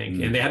to it, I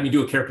think. And they had me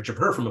do a caricature of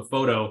her from a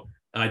photo.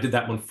 I did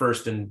that one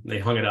first, and they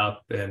hung it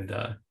up, and,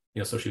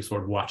 so she was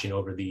sort of watching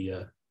over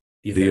the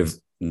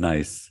events.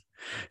 Nice.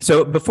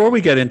 So before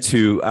we get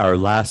into our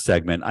last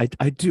segment,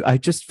 I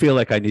just feel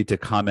like I need to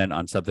comment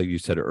on something you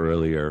said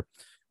earlier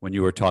when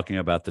you were talking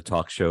about the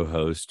talk show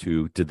host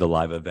who did the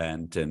live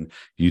event and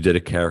you did a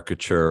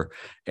caricature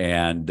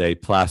and they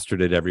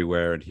plastered it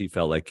everywhere and he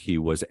felt like he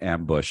was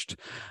ambushed.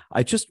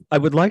 I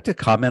would like to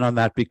comment on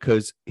that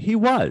because he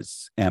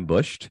was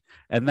ambushed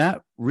and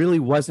that really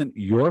wasn't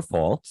your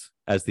fault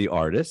as the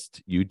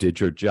artist. You did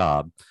your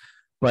job.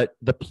 But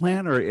the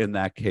planner in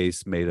that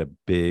case made a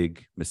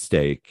big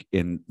mistake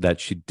in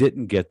that she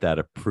didn't get that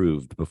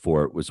approved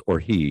before it was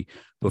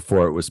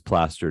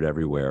plastered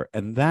everywhere.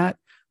 And that,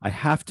 I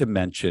have to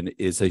mention,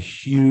 is a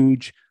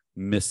huge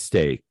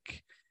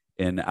mistake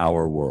in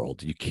our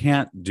world. You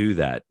can't do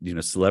that.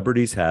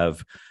 Celebrities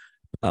have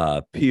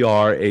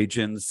PR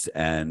agents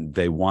and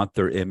they want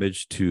their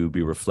image to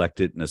be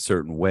reflected in a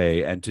certain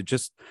way. And to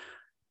just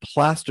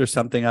plaster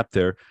something up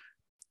there,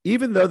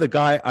 even though the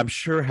guy, I'm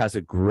sure, has a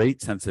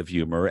great sense of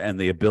humor and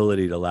the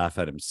ability to laugh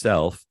at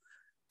himself,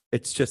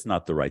 it's just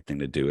not the right thing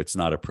to do. It's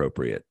not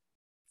appropriate.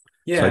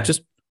 Yeah. So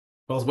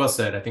well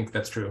said. I think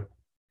that's true.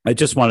 I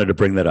just wanted to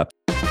bring that up.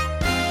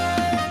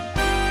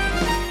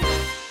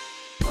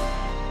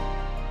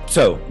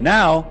 So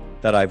now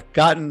that I've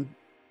gotten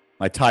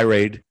my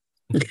tirade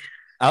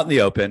out in the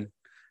open,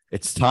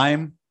 it's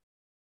time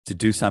to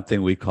do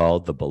something we call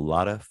the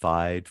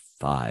Bellatified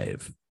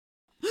Five.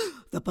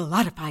 The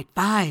Bellatified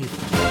Five.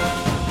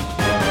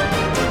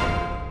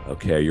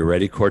 Okay, are you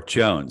ready, Court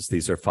Jones?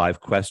 These are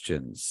 5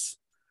 questions.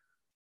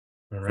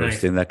 All right.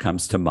 First thing that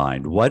comes to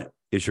mind. What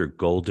is your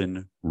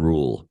golden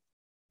rule?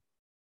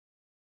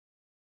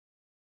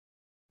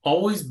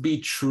 Always be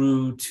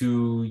true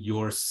to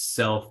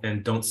yourself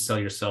and don't sell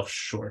yourself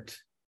short.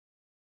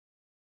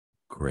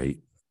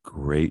 Great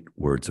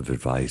words of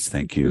advice.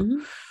 Thank you.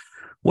 Mm-hmm.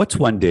 What's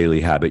one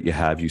daily habit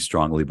you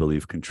strongly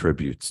believe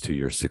contributes to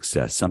your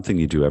success? Something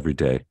you do every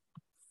day?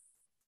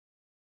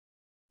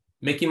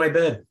 Making my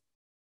bed.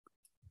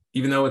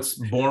 Even though it's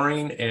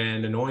boring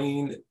and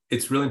annoying,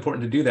 it's really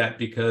important to do that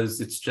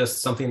because it's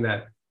just something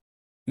that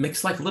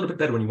makes life a little bit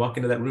better when you walk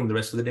into that room the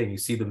rest of the day and you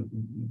see the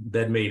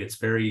bed made. It's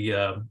very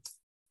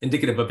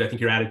indicative of, I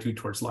think, your attitude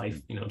towards life.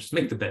 Just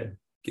make the bed,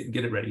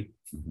 get it ready.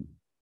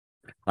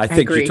 I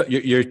think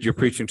you're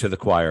preaching to the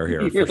choir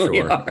here for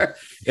sure.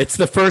 It's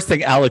the first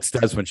thing Alex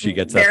does when she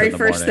gets up in the morning.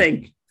 Very first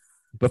thing.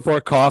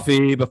 Before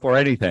coffee, before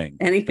anything.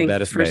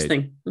 That is first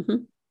thing. Mm-hmm.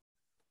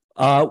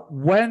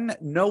 When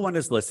no one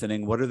is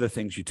listening, what are the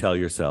things you tell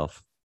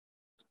yourself?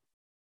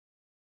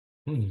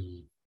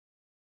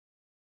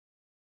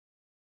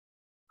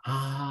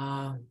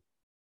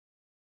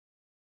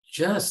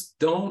 Just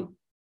don't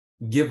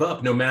give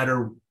up no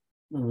matter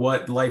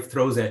what life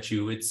throws at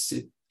you. It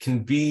can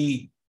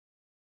be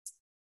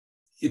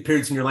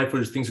periods in your life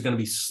where things are going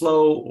to be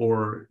slow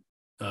or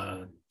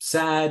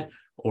sad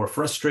or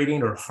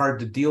frustrating or hard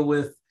to deal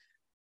with.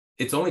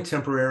 It's only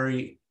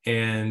temporary,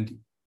 and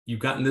you've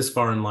gotten this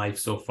far in life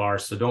so far,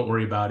 so don't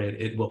worry about it.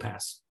 It will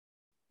pass.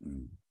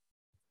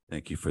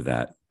 Thank you for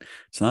that.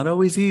 It's not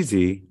always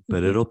easy,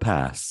 but it'll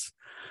pass.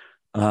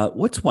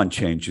 What's one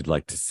change you'd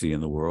like to see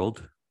in the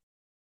world?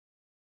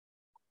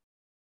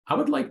 I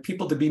would like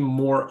people to be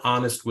more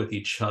honest with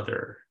each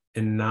other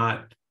and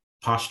not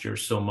posture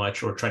so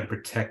much or try to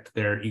protect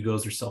their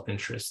egos or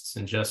self-interests,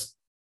 and just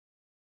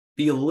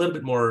be a little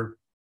bit more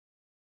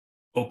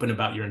open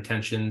about your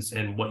intentions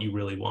and what you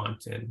really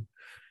want, and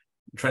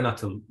try not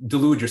to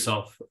delude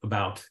yourself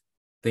about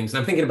things. And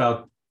I'm thinking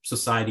about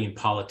society and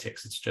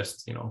politics. It's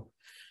just,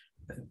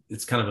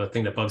 it's kind of a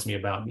thing that bugs me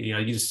about,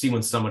 you just see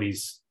when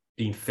somebody's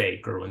being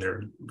fake or when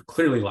they're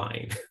clearly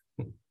lying.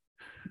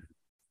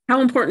 How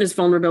important is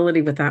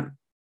vulnerability with that?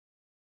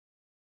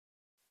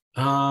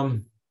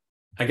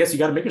 I guess you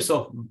got to make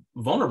yourself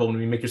vulnerable when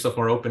you make yourself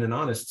more open and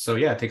honest. So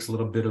yeah, it takes a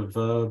little bit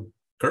of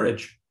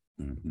courage.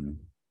 Mm-hmm.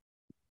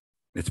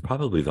 It's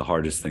probably the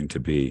hardest thing to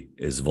be,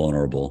 is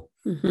vulnerable.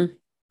 Mm-hmm.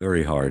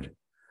 Very hard.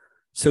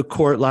 So,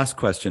 Court, last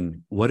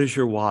question. What is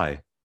your why?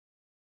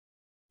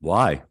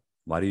 Why?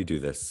 Why do you do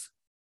this?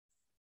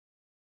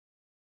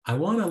 I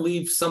want to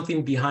leave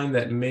something behind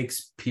that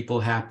makes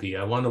people happy.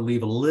 I want to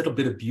leave a little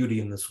bit of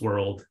beauty in this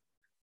world,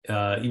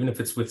 even if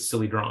it's with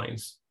silly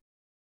drawings.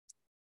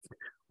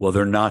 Well,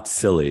 they're not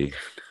silly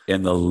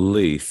in the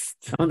least.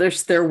 Oh,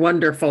 they're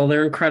wonderful.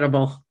 They're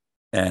incredible.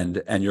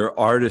 And your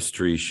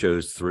artistry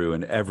shows through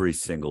in every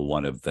single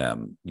one of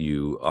them.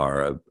 You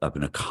are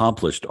an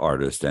accomplished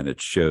artist, and it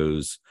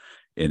shows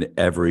in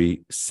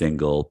every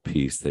single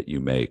piece that you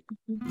make.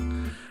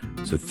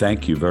 So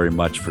thank you very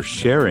much for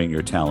sharing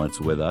your talents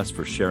with us,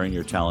 for sharing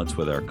your talents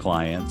with our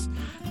clients,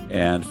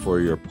 and for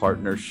your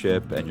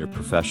partnership and your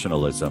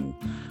professionalism.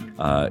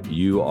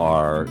 You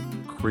are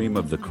cream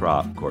of the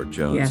crop, Court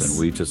Jones, yes. And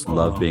we just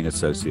love being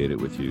associated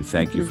with you.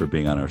 Thank you for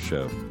being on our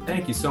show.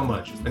 Thank you so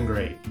much. It's been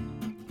great.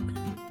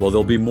 Well,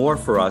 there'll be more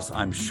for us,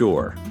 I'm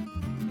sure.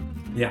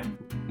 Yeah,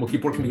 we'll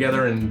keep working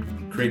together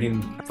and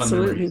creating fun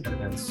memories and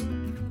events.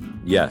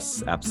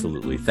 Yes,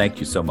 absolutely. Thank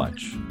you so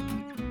much.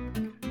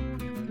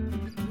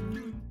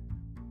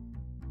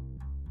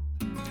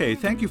 Hey,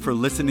 thank you for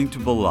listening to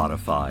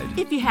Bellatified.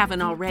 If you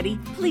haven't already,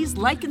 please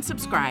like and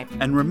subscribe.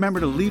 And remember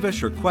to leave us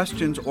your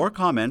questions or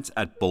comments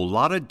at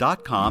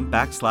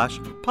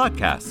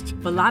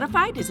bolata.com/podcast.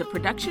 Bellatified is a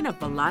production of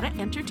Bellata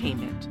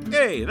Entertainment.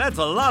 Hey, that's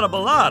a lot of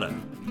Bellata.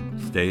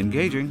 Stay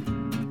engaging.